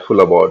be careful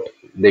about.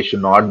 They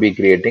should not be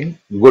creating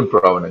good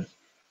provenance.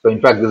 So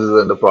in fact, this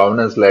is the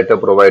provenance letter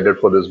provided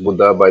for this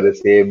Buddha by the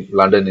same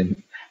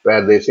London,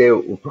 where they say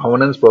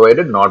provenance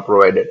provided, not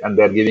provided, and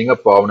they're giving a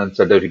provenance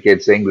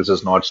certificate saying this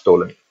is not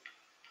stolen.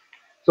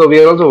 So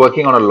we are also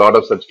working on a lot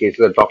of such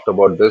cases. I talked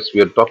about this.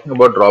 We are talking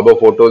about robber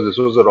photos. This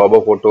was a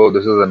robber photo.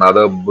 This is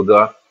another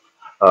Buddha.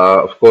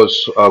 Of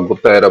course,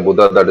 Gupta era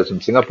Buddha that is in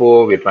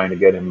Singapore. We're trying to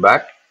get him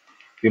back.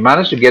 We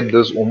managed to get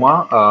this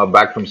Uma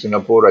back from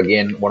Singapore.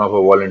 Again, one of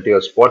our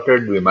volunteers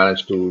spotted. We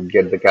managed to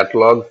get the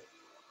catalog.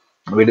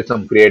 We did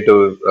some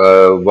creative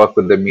work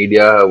with the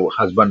media.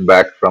 Husband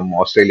back from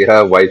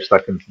Australia, wife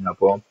stuck in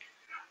Singapore.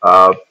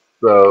 Uh,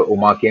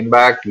 Uma came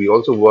back. We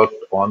also worked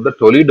on the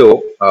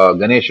Toledo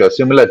Ganesha,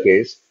 similar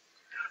case,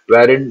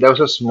 wherein there was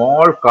a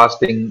small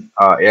casting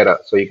error.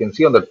 So you can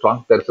see on the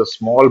trunk there is a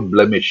small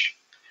blemish.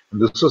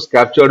 This was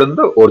captured in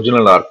the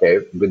original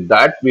archive. With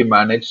that, we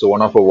managed. So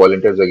one of our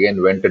volunteers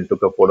again went and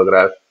took a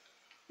photograph.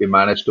 We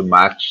managed to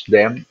match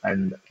them,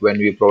 and when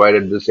we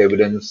provided this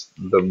evidence,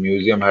 the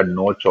museum had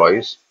no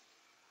choice.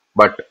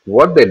 But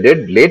what they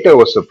did later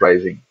was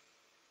surprising.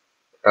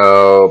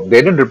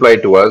 They didn't reply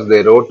to us.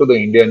 They wrote to the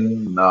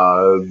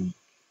Indian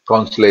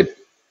consulate.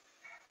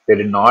 They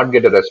did not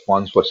get a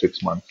response for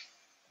 6 months,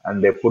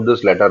 and they put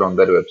this letter on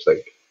their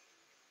website.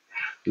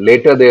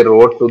 Later, they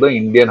wrote to the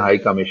Indian High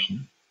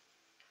Commission.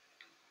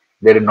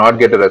 They did not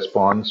get a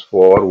response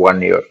for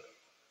 1 year.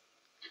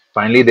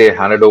 Finally, they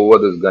handed over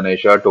this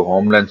Ganesha to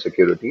Homeland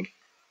Security.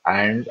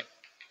 And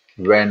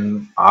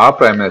when our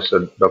Prime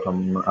Minister,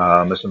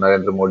 Mr.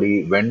 Narendra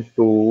Modi, went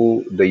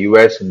to the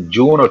US in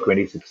June of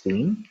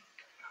 2016,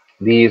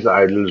 these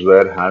idols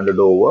were handed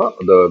over.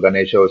 The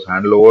Ganesha was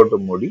handed over to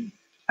Modi,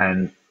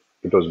 and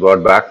it was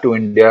brought back to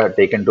India,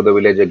 taken to the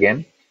village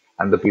again,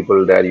 and the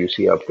people there you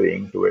see are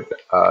praying to it.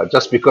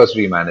 Just because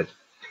we managed.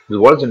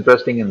 What's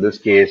interesting in this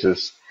case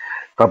is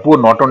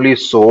Kapoor not only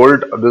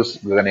sold this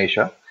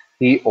Ganesha,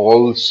 he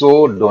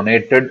also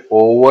donated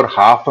over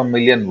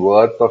 500,000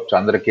 worth of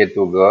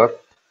Chandraketu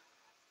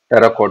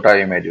terracotta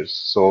images.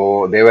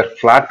 So they were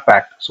flat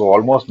packed. So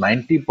almost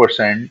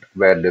 90%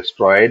 were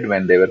destroyed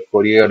when they were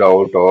couriered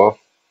out of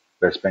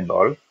West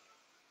Bengal.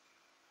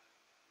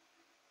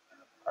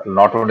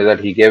 Not only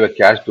that, he gave a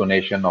cash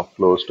donation of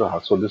close to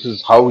half. So this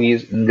is how he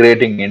is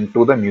integrating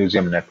into the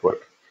museum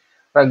network.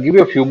 I'll give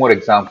you a few more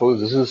examples.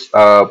 This is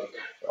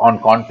on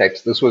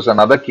context. This was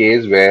another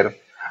case where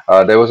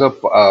there was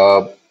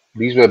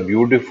these were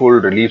beautiful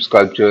relief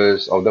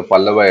sculptures of the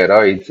Pallava era,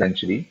 8th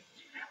century.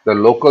 The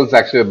locals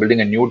actually were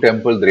building a new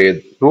temple. They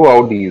threw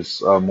out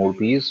these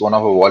murtis. One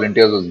of our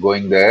volunteers was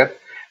going there.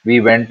 We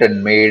went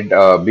and made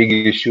a big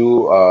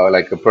issue,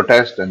 like a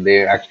protest, and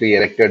they actually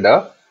erected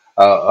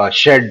a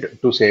shed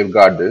to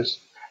safeguard this.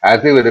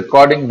 As they were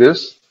recording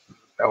this,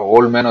 an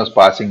old man was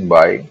passing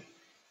by.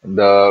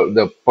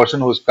 The person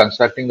who was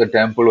constructing the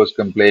temple was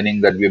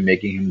complaining that we are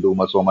making him do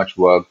so much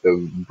work.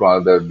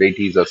 The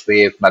deities are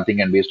safe. Nothing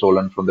can be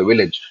stolen from the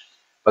village.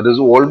 But this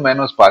old man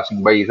was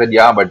passing by. He said,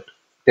 "Yeah, but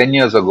 10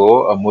 years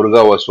ago, a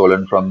murga was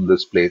stolen from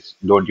this place.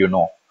 Don't you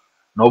know?"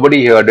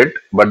 Nobody heard it,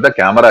 but the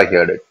camera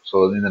heard it.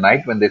 So in the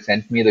night when they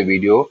sent me the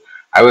video,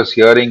 I was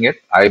hearing it.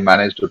 I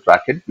managed to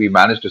track it. We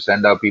managed to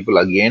send our people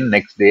again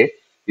next day.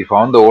 We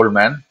found the old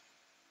man.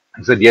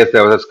 He said, yes,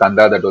 there was a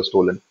skanda that was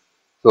stolen.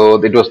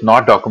 So it was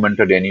not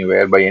documented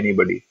anywhere by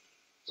anybody.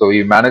 So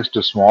we managed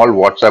a small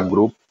WhatsApp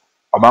group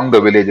among the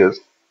villagers.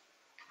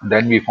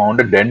 Then we found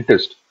a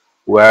dentist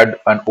who had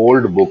an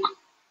old book.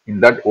 In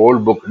that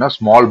old book, in a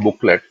small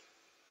booklet,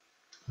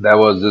 there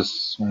was this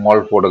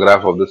small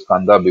photograph of this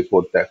Kanda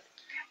before theft.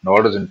 Now,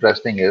 what is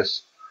interesting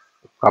is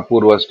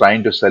Kapoor was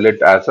trying to sell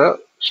it as a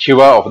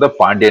Shiva of the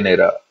Pandyan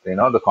era.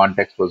 The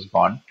context was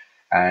gone,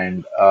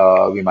 and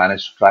we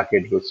managed to track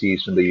it. It was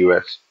seized in the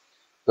US.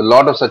 A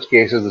lot of such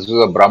cases. This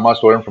was a Brahma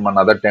stolen from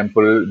another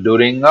temple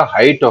during a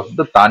height of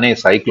the Thane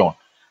cyclone.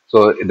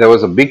 So there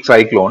was a big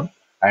cyclone,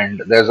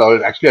 and there's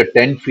actually a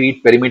 10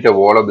 feet perimeter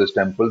wall of this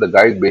temple. The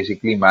guys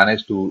basically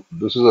managed to.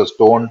 This is a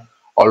stone,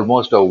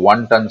 almost a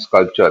 1 ton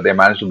sculpture. They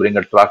managed to bring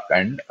a truck,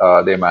 and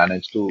they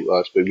managed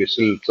to. We're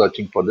still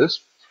searching for this.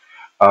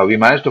 We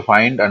managed to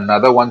find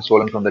another one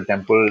stolen from the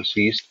temple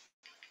seized.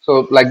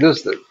 So like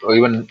this,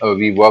 even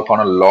we work on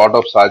a lot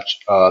of such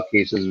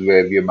cases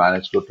where we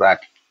managed to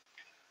track.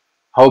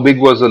 How big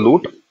was the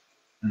loot?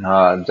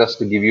 Just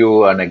to give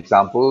you an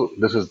example,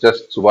 this is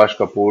just Subhash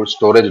Kapoor's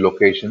storage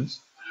locations.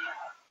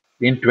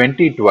 In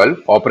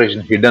 2012,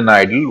 Operation Hidden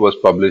Idol was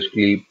published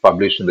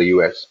in the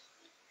US.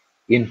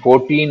 In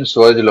 14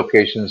 storage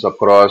locations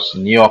across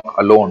New York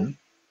alone,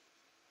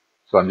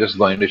 so I'm just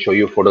going to show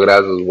you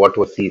photographs of what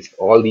was seized.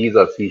 All these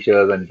are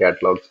seizures and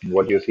catalogs.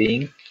 What you're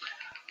seeing,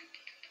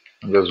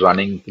 I'm just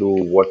running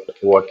through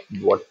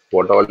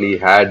what all he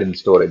had in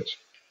storage.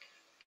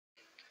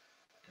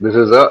 This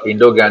is a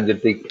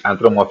Indo-Gangetic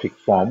anthropomorphic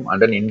form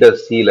and an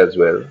Indus seal as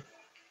well,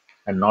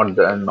 and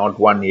not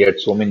one yet,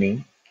 so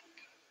many.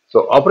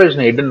 So Operation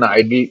Hidden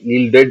Idol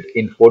yielded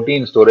in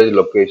 14 storage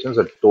locations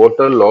a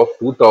total of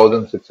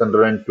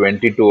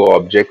 2,622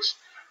 objects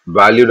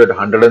valued at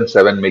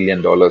 $107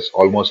 million,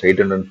 almost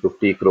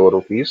 850 crore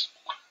rupees,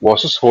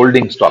 was his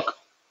holding stock,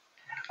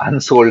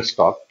 unsold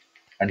stock,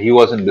 and he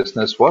was in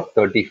business for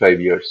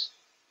 35 years.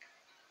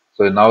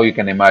 So now you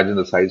can imagine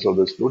the size of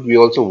this loot. We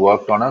also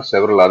worked on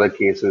several other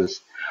cases.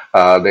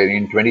 Then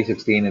in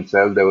 2016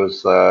 itself, there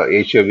was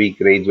Asia Week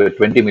raids where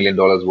 $20 million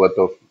worth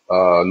of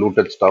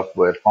looted stuff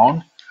were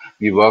found.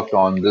 We worked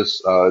on this.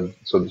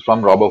 So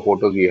from robber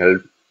photos, we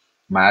helped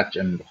match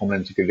and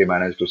Homeland Security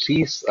managed to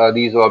seize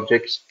these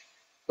objects.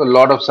 So a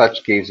lot of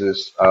such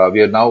cases.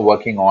 We are now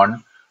working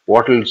on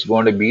what is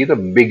going to be the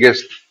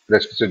biggest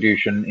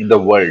restitution in the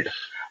world.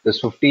 This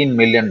 $15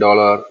 million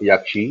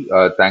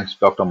Yakshi, thanks to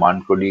Dr.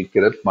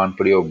 Kirat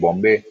Manpudi of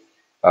Bombay,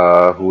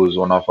 who is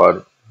one of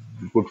our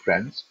good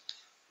friends.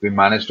 We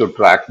managed to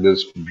track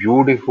this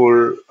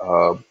beautiful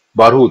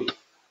Barut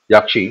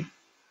Yakshi.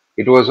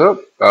 It was a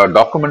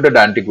documented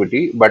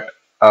antiquity, but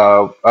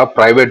a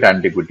private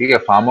antiquity. A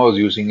farmer was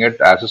using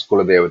it as his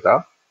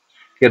Kuladevata.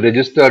 He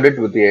registered it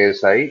with the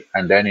ASI,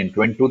 and then in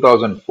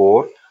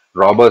 2004,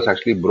 robbers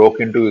actually broke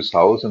into his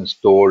house and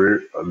stole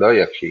the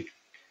Yakshi.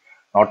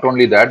 Not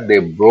only that, they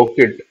broke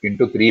it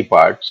into three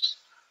parts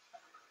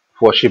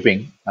for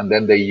shipping, and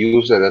then they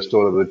used the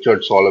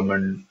Richard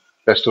Solomon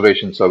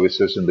Restoration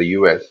Services in the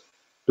US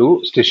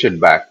to stitch it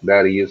back.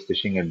 There he is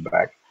stitching it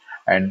back.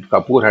 And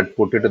Kapoor had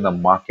put it in the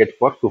market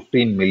for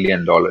 $15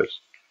 million.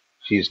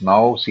 She's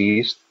now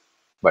seized,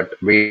 but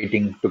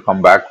waiting to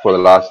come back for the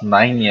last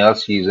 9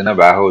 years. She's in a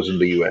warehouse in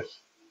the US.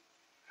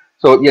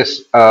 So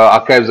yes,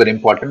 archives are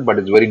important, but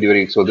it's very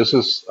during. So this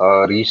is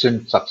a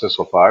recent success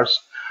of ours.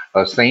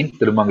 Saint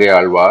Tirumangai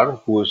Alvar,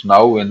 who is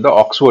now in the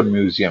Oxford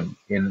Museum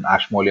in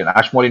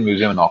Ashmolean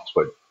Museum in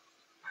Oxford.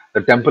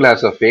 The temple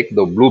has a fake.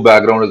 The blue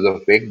background is a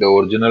fake. The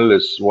original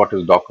is what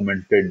is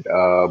documented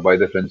by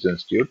the French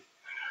Institute.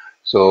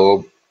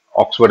 So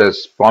Oxford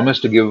has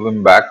promised to give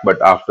him back,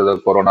 but after the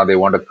corona, they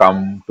want to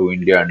come to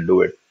India and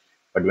do it.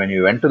 But when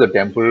we went to the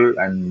temple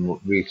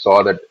and we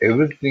saw that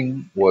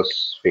everything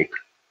was fake.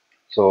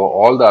 So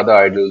all the other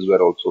idols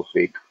were also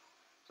fake.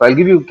 So I'll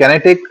give you, can I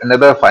take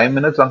another 5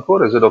 minutes,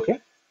 Ankur? Is it okay?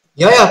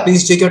 Yeah, yeah,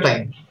 please take your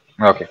time.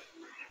 Okay.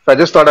 So I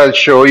just thought I'll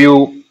show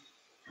you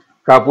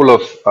a couple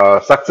of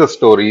success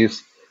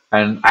stories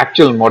and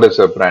actual modus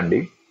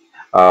operandi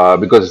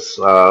because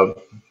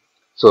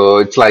so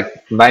it's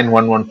like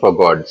 911 for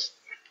gods.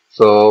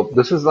 So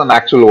this is an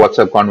actual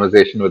WhatsApp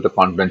conversation with a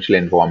confidential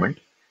informant.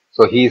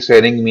 So he's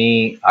sending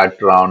me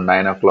at around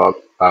 9 o'clock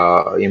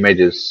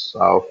images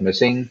of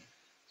missing.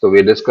 So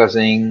we're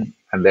discussing,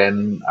 and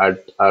then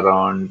at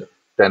around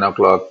 10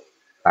 o'clock,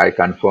 I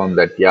confirm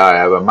that yeah, I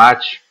have a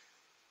match.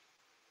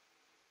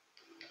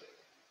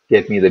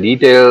 Get me the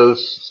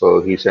details.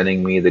 So he's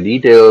sending me the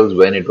details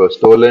when it was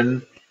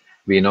stolen.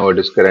 We know it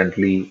is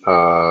currently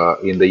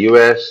in the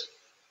US.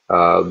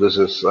 This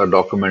is a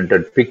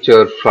documented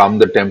picture from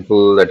the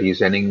temple that he's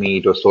sending me.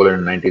 It was stolen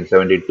in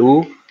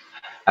 1972.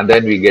 And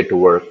then we get to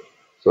work.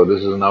 So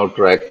this is now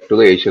tracked to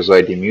the Asia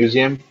Society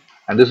Museum.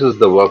 And this is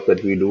the work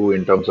that we do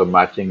in terms of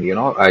matching.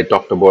 I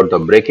talked about the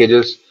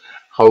breakages,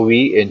 how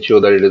we ensure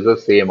that it is the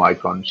same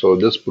icon. So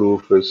this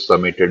proof is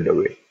submitted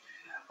away.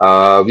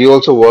 We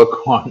also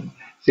work on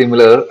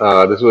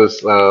similar. This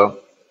was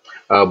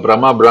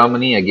Brahma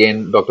Brahmani.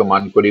 Again, Dr.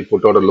 Mankuri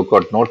put out a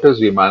lookout notice.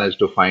 We managed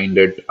to find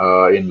it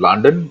in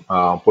London,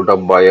 put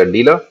up by a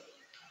dealer.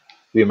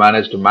 We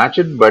managed to match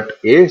it, but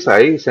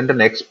ASI sent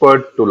an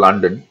expert to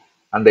London,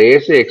 and the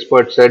ASI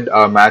expert said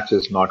our match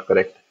is not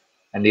correct,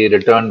 and he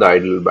returned the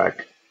idol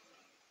back.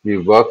 We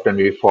worked and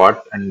we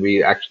fought, and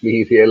we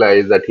actually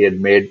realized that he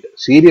had made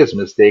serious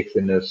mistakes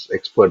in his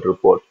expert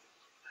report.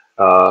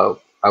 uh,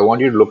 I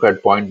want you to look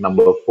at point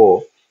number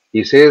 4.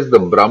 He says the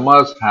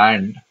Brahma's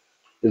hand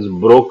is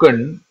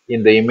broken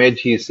in the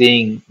image he's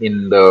seeing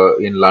in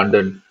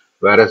London,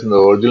 whereas in the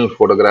original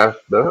photograph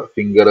the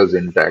finger is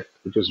intact,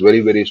 which is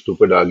very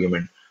stupid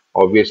argument.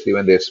 Obviously,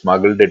 when they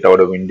smuggled it out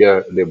of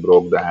India, they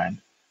broke the hand.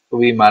 So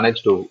we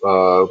managed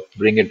to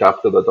bring it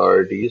up to the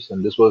authorities,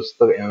 and this was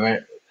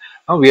the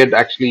no,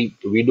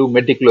 we do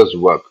meticulous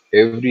work.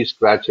 Every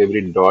scratch,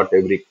 every dot,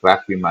 every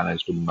crack we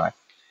managed to match.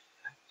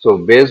 So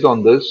based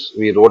on this,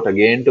 we wrote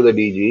again to the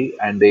DG,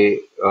 and they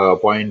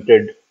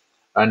appointed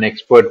an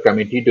expert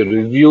committee to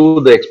review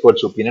the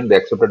expert's opinion. They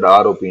accepted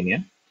our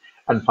opinion.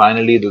 And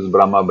finally, this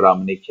Brahma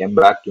Brahmani came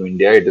back to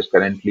India. It is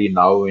currently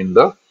now in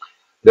the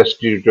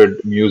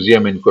restituted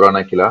museum in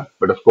Kuranakila.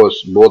 But of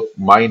course, both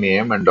my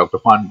name and Dr.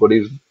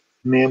 Panpuri's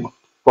name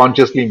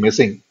consciously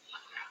missing.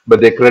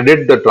 But they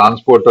credit the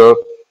transporter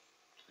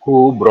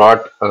who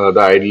brought the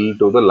idol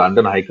to the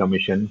London High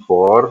Commission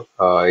for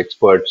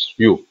experts'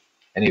 view.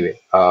 Anyway,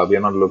 we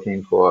are not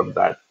looking for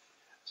that.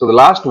 So the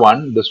last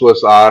one, this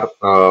was our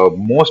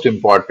most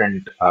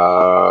important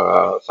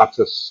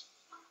success.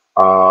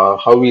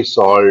 How we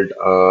solved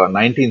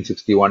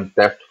 1961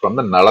 theft from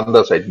the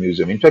Nalanda Site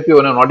Museum. In fact, we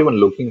were not even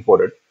looking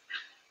for it.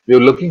 We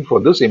were looking for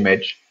this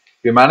image.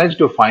 We managed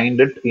to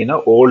find it in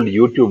an old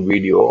YouTube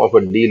video of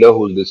a dealer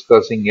who's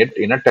discussing it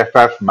in a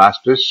Tefaf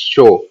Masters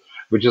show,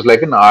 which is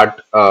like an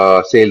art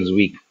sales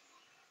week.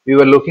 We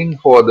were looking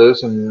for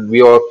this, and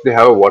we actually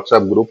have a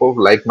WhatsApp group of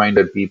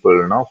like-minded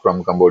people,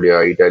 from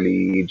Cambodia,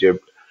 Italy,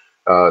 Egypt,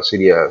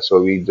 Syria.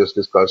 So we just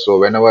discuss. So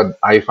whenever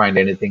I find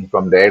anything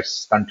from their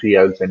country,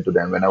 I'll send to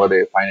them. Whenever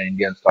they find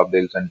Indian stuff,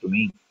 they'll send to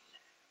me.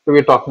 So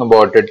we're talking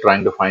about it,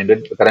 trying to find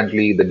it.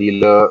 Currently, the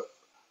dealer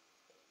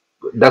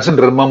doesn't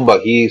remember.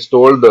 He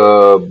told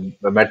the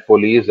Met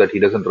Police that he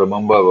doesn't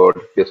remember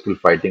about it. They're still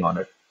fighting on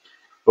it.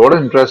 So what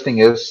is interesting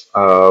is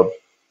Mr.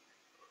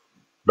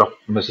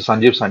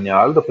 Sanjeev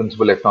Sanyal, the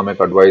principal economic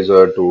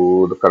advisor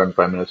to the current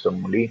Prime Minister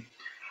Modi,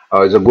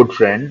 is a good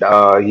friend.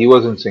 He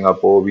was in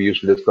Singapore. We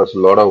used to discuss a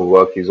lot of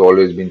work. He's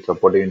always been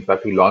supportive. In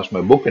fact, he launched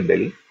my book in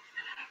Delhi.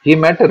 He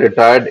met a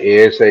retired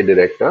ASI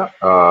director,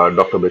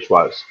 Dr.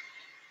 Bishwas.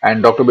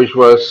 And Dr.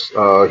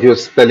 Bishwas, he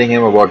was telling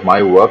him about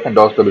my work, and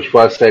Dr.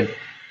 Bishwas said,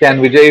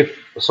 "Can Vijay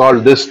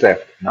solve this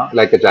theft?" No?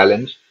 Like a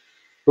challenge.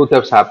 Two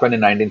thefts happened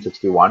in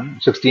 1961.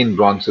 16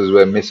 bronzes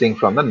were missing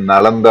from the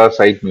Nalanda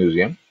Site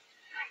Museum.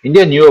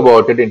 India knew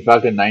about it. In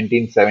fact, in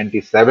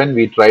 1977,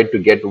 we tried to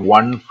get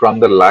one from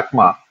the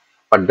LACMA,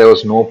 but there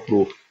was no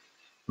proof.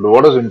 But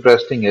what is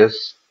interesting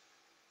is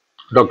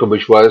Dr.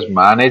 Bishwas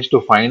managed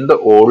to find the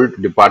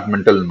old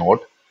departmental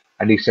note,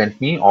 and he sent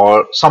me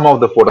or some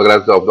of the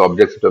photographs of the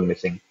objects that were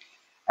missing.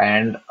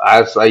 And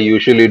as I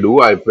usually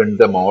do, I print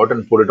them out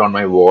and put it on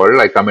my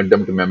wall. I commit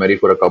them to memory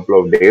for a couple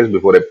of days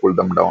before I pull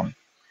them down.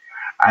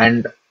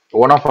 And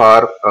one of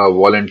our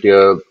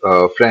volunteer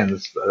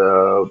friends,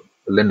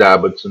 Linda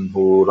Abbottson,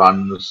 who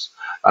runs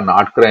an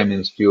art crime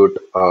institute,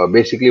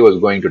 basically was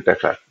going to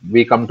Texas.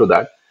 We come to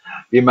that.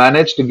 We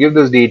managed to give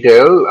this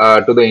detail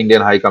to the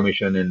Indian High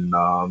Commission in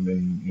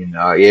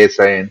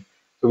ASIN.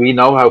 So we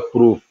now have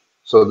proof.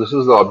 So this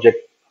is the object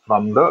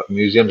from the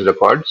museum's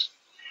records.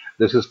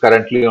 This is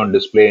currently on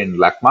display in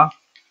LACMA.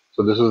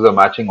 So this is the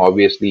matching.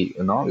 Obviously,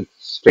 it's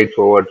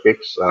straightforward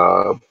fix.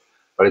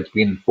 But it's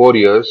been 4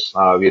 years.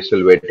 We are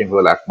still waiting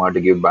for the LACMA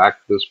to give back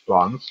this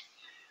bronze.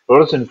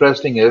 What's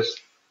interesting is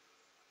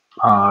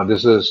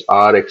this is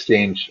our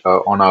exchange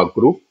on our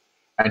group,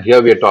 and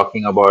here we are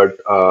talking about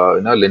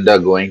Linda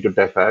going to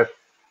TEFF,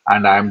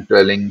 and I'm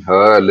telling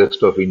her a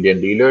list of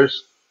Indian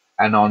dealers,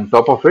 and on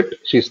top of it,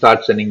 she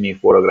starts sending me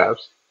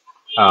photographs,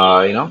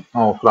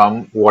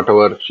 from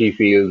whatever she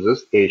feels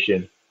is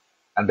Asian,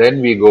 and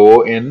then we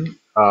go in.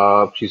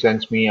 She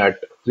sends me at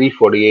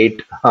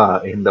 3:48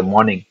 in the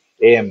morning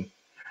a.m.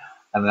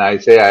 and I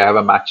say I have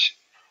a match.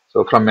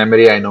 So from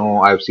memory, I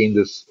know I've seen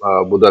this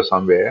Buddha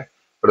somewhere.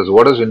 But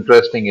what is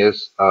interesting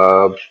is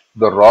the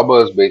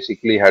robbers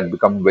basically had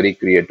become very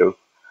creative.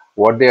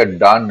 What they had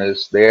done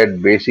is they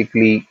had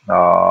basically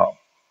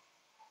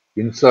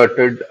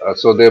inserted,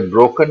 so they had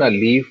broken a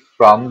leaf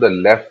from the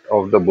left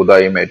of the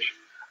Buddha image,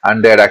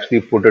 and they had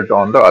actually put it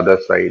on the other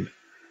side.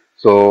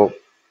 So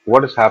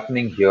what is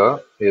happening here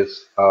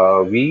is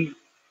we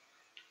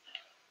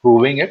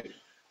proving it.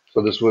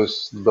 So this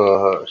was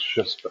the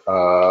just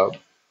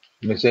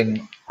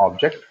missing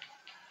object.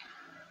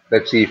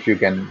 Let's see if you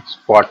can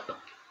spot.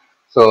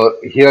 So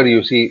here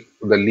you see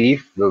the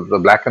leaf, the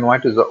black and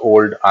white is the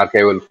old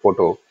archival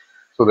photo.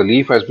 So the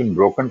leaf has been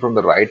broken from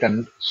the right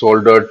and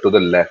soldered to the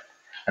left.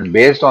 And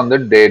based on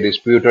that, they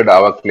disputed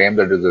our claim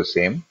that is the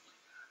same.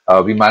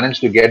 We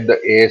managed to get the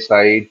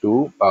ASI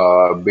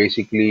to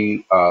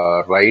basically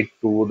write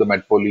to the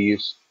Met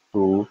Police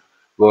to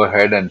go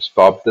ahead and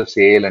stop the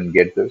sale and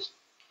get this.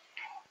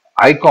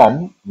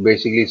 ICOM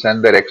basically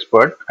sent their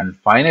expert, and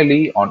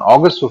finally, on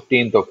August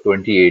 15th of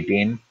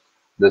 2018,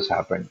 this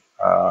happened.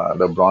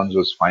 The bronze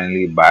was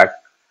finally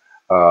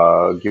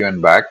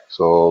given back,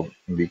 so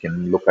we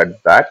can look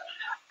at that.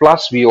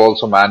 Plus, we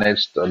also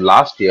managed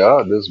last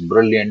year this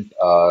brilliant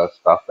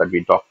stuff that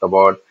we talked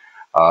about.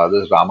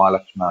 This Rama,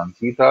 Lakshmana, and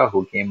Sita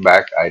who came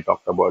back. I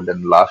talked about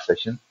in the last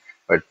session,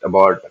 but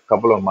about a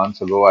couple of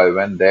months ago, I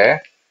went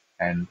there,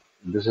 and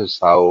this is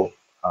how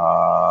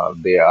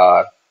they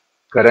are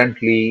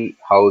currently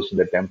housed in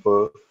the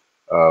temple,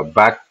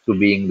 back to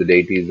being the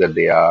deities that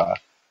they are.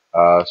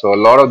 So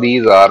a lot of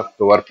these are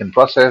the work in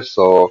process.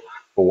 So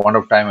for want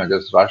of time, I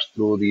just rushed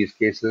through these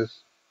cases.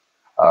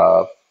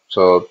 Uh,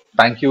 so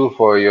thank you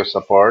for your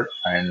support,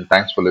 and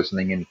thanks for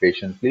listening in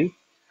patiently.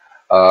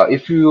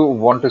 If you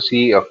want to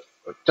see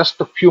just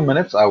a few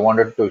minutes, I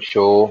wanted to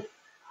show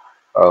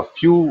a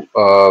few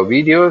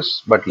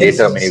videos, but Yes,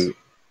 later yes. maybe.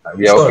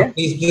 Yeah, Sure. okay.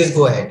 Please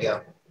go ahead. Yeah.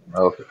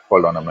 Okay,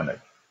 hold on a minute.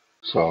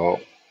 So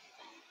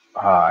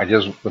I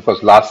just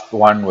because last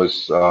one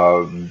was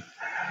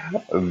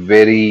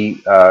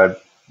very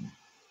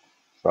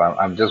so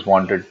I'm just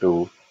wanted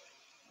to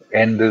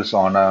end this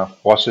on a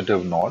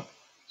positive note.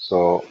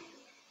 So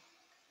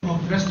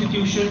of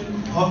restitution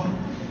of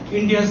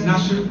India's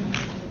national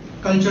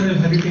cultural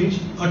heritage,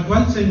 a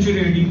 12th century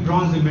AD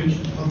bronze image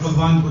of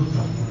Bhagwan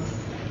Buddha.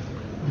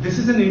 This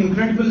is an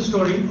incredible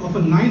story of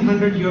a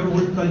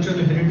 900-year-old cultural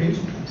heritage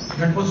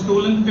that was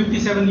stolen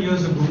 57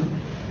 years ago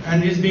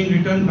and is being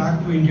returned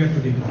back to India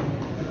today.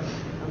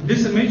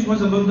 This image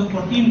was among the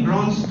 14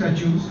 bronze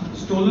statues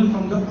stolen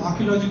from the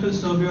Archaeological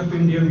Survey of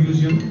India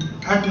Museum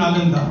at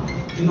Nalanda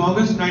in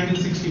August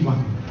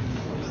 1961.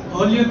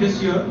 Earlier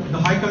this year, the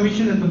High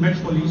Commission and the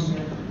Met Police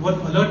were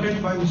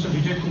alerted by Mr.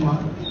 Vijay Kumar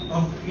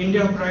of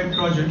India Pride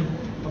Project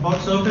about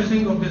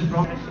surfacing of this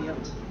bronze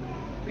field.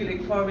 We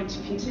look forward to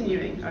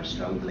continuing our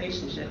strong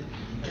relationship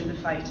in the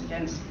fight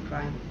against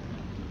crime.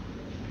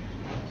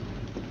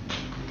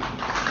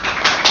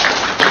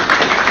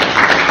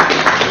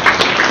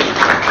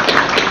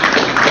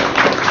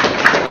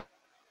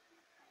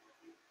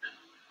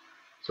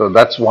 So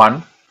that's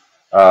one.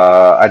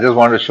 I just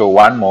want to show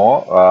one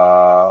more.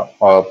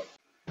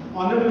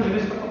 Honorable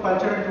Minister for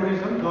Culture and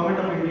Tourism, Government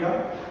of India,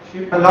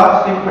 Shri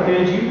Prahlad Singh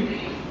Patel ji,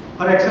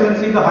 Her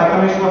Excellency the High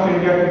Commissioner of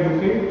India to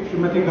UK,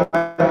 Srimati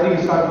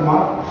Gayatri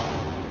Kumar,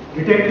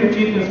 Detective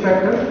Chief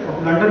Inspector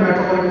of London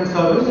Metropolitan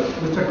Service,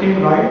 Mr.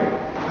 Tim Wright,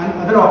 and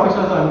other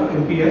officers of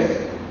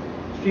MPS,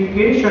 Sri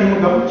K.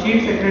 Shanmugam,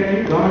 Chief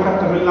Secretary, Government of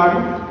Tamil Nadu,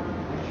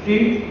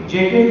 Sri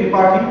J. K.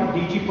 Tripathi,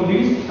 DG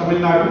Police, Tamil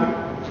Nadu,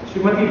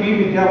 Srimati B.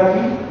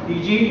 Vidyavati,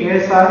 DG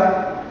ASI,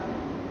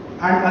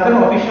 and other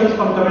officials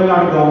from Tamil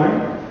Nadu government,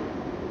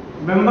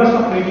 members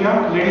of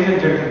media, ladies and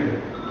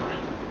gentlemen.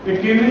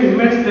 It gives me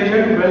immense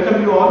pleasure to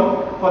welcome you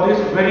all for this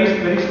very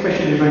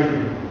special event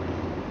today.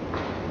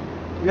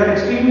 We are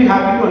extremely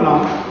happy to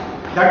announce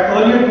that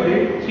earlier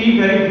today, three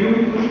very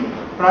beautiful,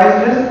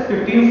 priceless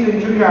 15th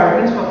century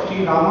items of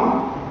Sri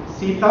Rama,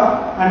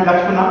 Sita and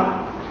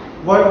Lakshmana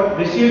were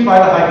received by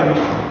the High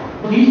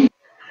Commissioner. These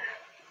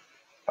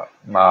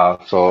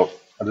So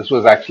this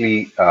was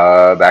actually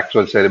the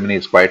actual ceremony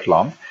is quite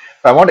long.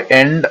 I want to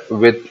end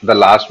with the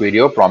last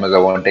video. Promise I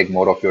won't take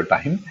more of your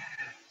time.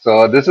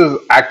 So this is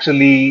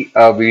actually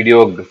a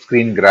video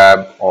screen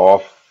grab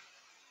of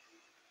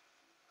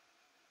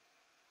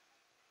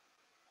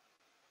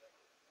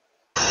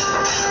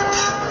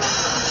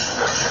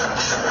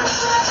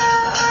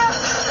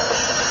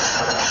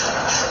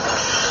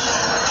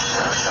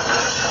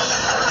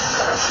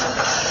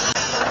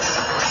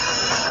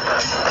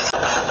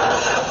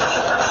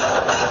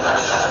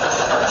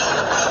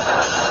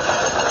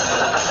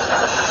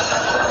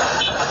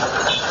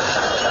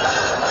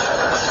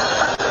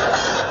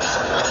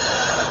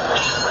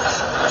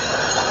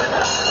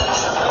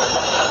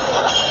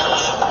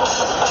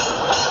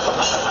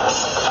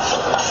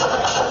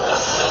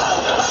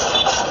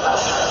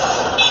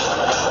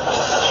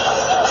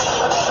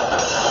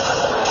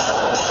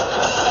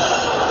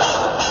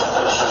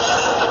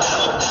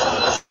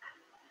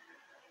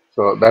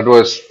so that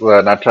was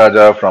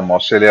Nataraja from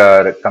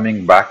Australia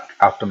coming back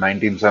after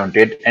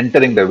 1978,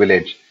 entering the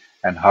village,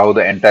 and how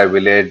the entire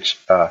village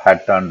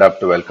had turned up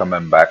to welcome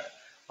him back.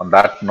 On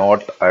that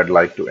note, I'd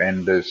like to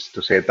end this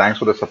to say thanks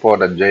for the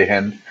support and Jai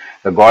Hind.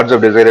 The gods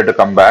have decided to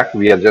come back.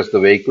 We are just the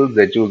vehicles.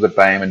 They choose the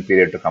time and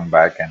period to come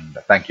back. And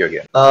thank you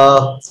again.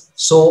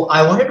 So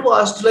I wanted to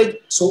ask,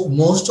 like, so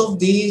most of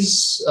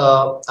these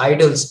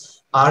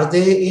idols, are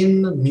they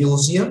in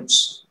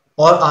museums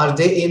or are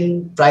they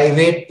in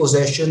private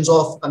possessions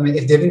of, I mean,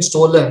 if they've been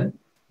stolen,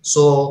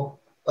 so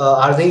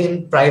are they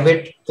in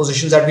private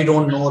possessions that we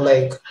don't know,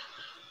 like?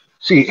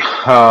 See,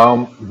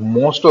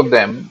 most of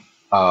them,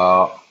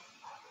 uh,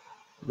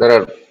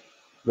 there are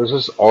this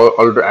is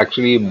all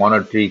actually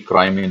monetary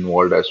crime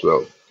involved as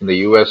well. In the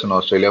US and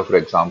Australia, for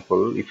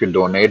example, if you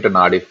donate an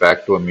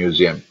artifact to a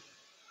museum,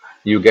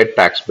 you get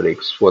tax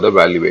breaks for the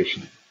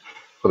valuation.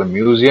 For the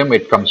museum,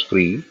 it comes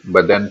free,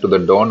 but then to the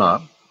donor,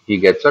 he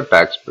gets a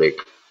tax break.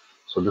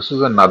 So this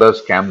is another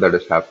scam that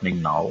is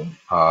happening now.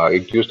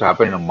 It used to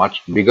happen in a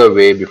much bigger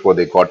way before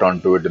they got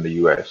onto it in the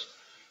US.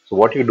 So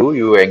what you do,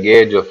 you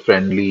engage a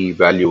friendly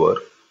valuer.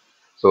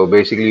 So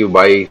basically, you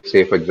buy,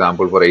 say, for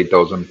example, for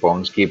 8,000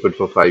 pounds, keep it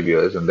for 5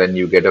 years, and then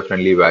you get a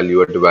friendly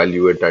valuer to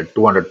value it at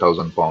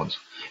 200,000 pounds.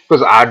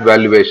 Because art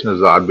valuation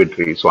is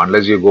arbitrary. So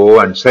unless you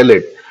go and sell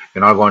it,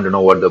 you're not going to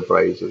know what the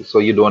price is. So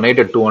you donate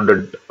a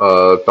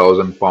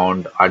 200,000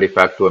 pound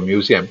artifact to a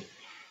museum,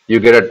 you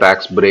get a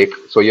tax break.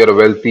 So you're a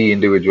wealthy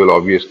individual,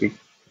 obviously.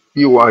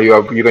 You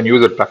can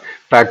use a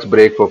tax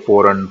break for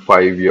 4 and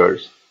 5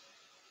 years.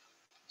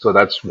 So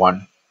that's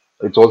one.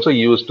 It's also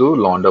used to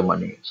launder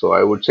money. So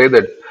I would say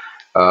that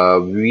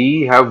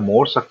we have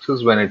more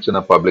success when it's in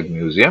a public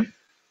museum,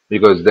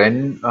 because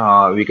then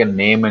we can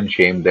name and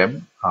shame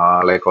them.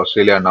 Like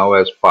Australia now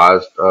has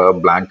passed a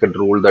blanket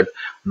rule that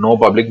no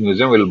public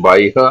museum will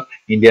buy a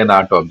Indian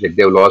art object.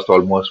 They've lost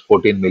almost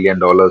 $14 million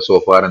so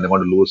far, and they're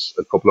going to lose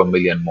a couple of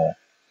million more.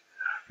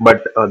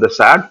 But the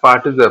sad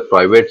part is the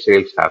private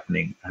sales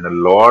happening, and a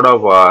lot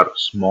of our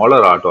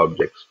smaller art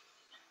objects.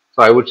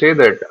 So I would say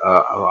that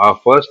our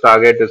first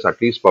target is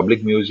at least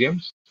public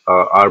museums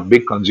are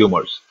big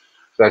consumers.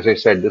 So as I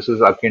said, this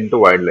is akin to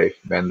wildlife.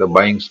 When the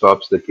buying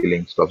stops, the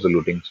killing stops, the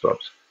looting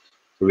stops.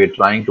 So we're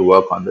trying to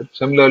work on that.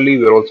 Similarly,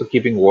 we're also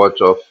keeping watch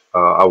of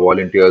our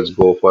volunteers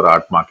go for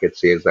art market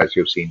sales, as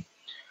you've seen.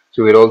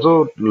 So we're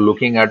also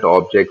looking at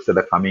objects that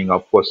are coming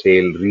up for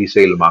sale,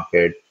 resale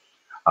market.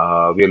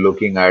 We are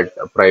looking at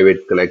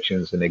private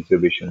collections and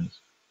exhibitions.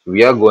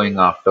 We are going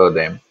after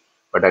them,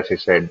 but as I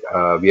said,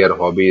 we are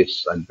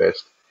hobbyists at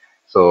best.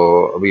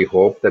 So we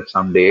hope that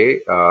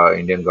someday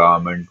Indian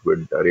government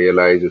would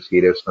realize the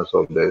seriousness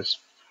of this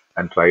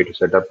and try to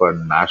set up a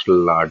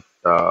national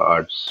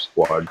art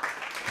squad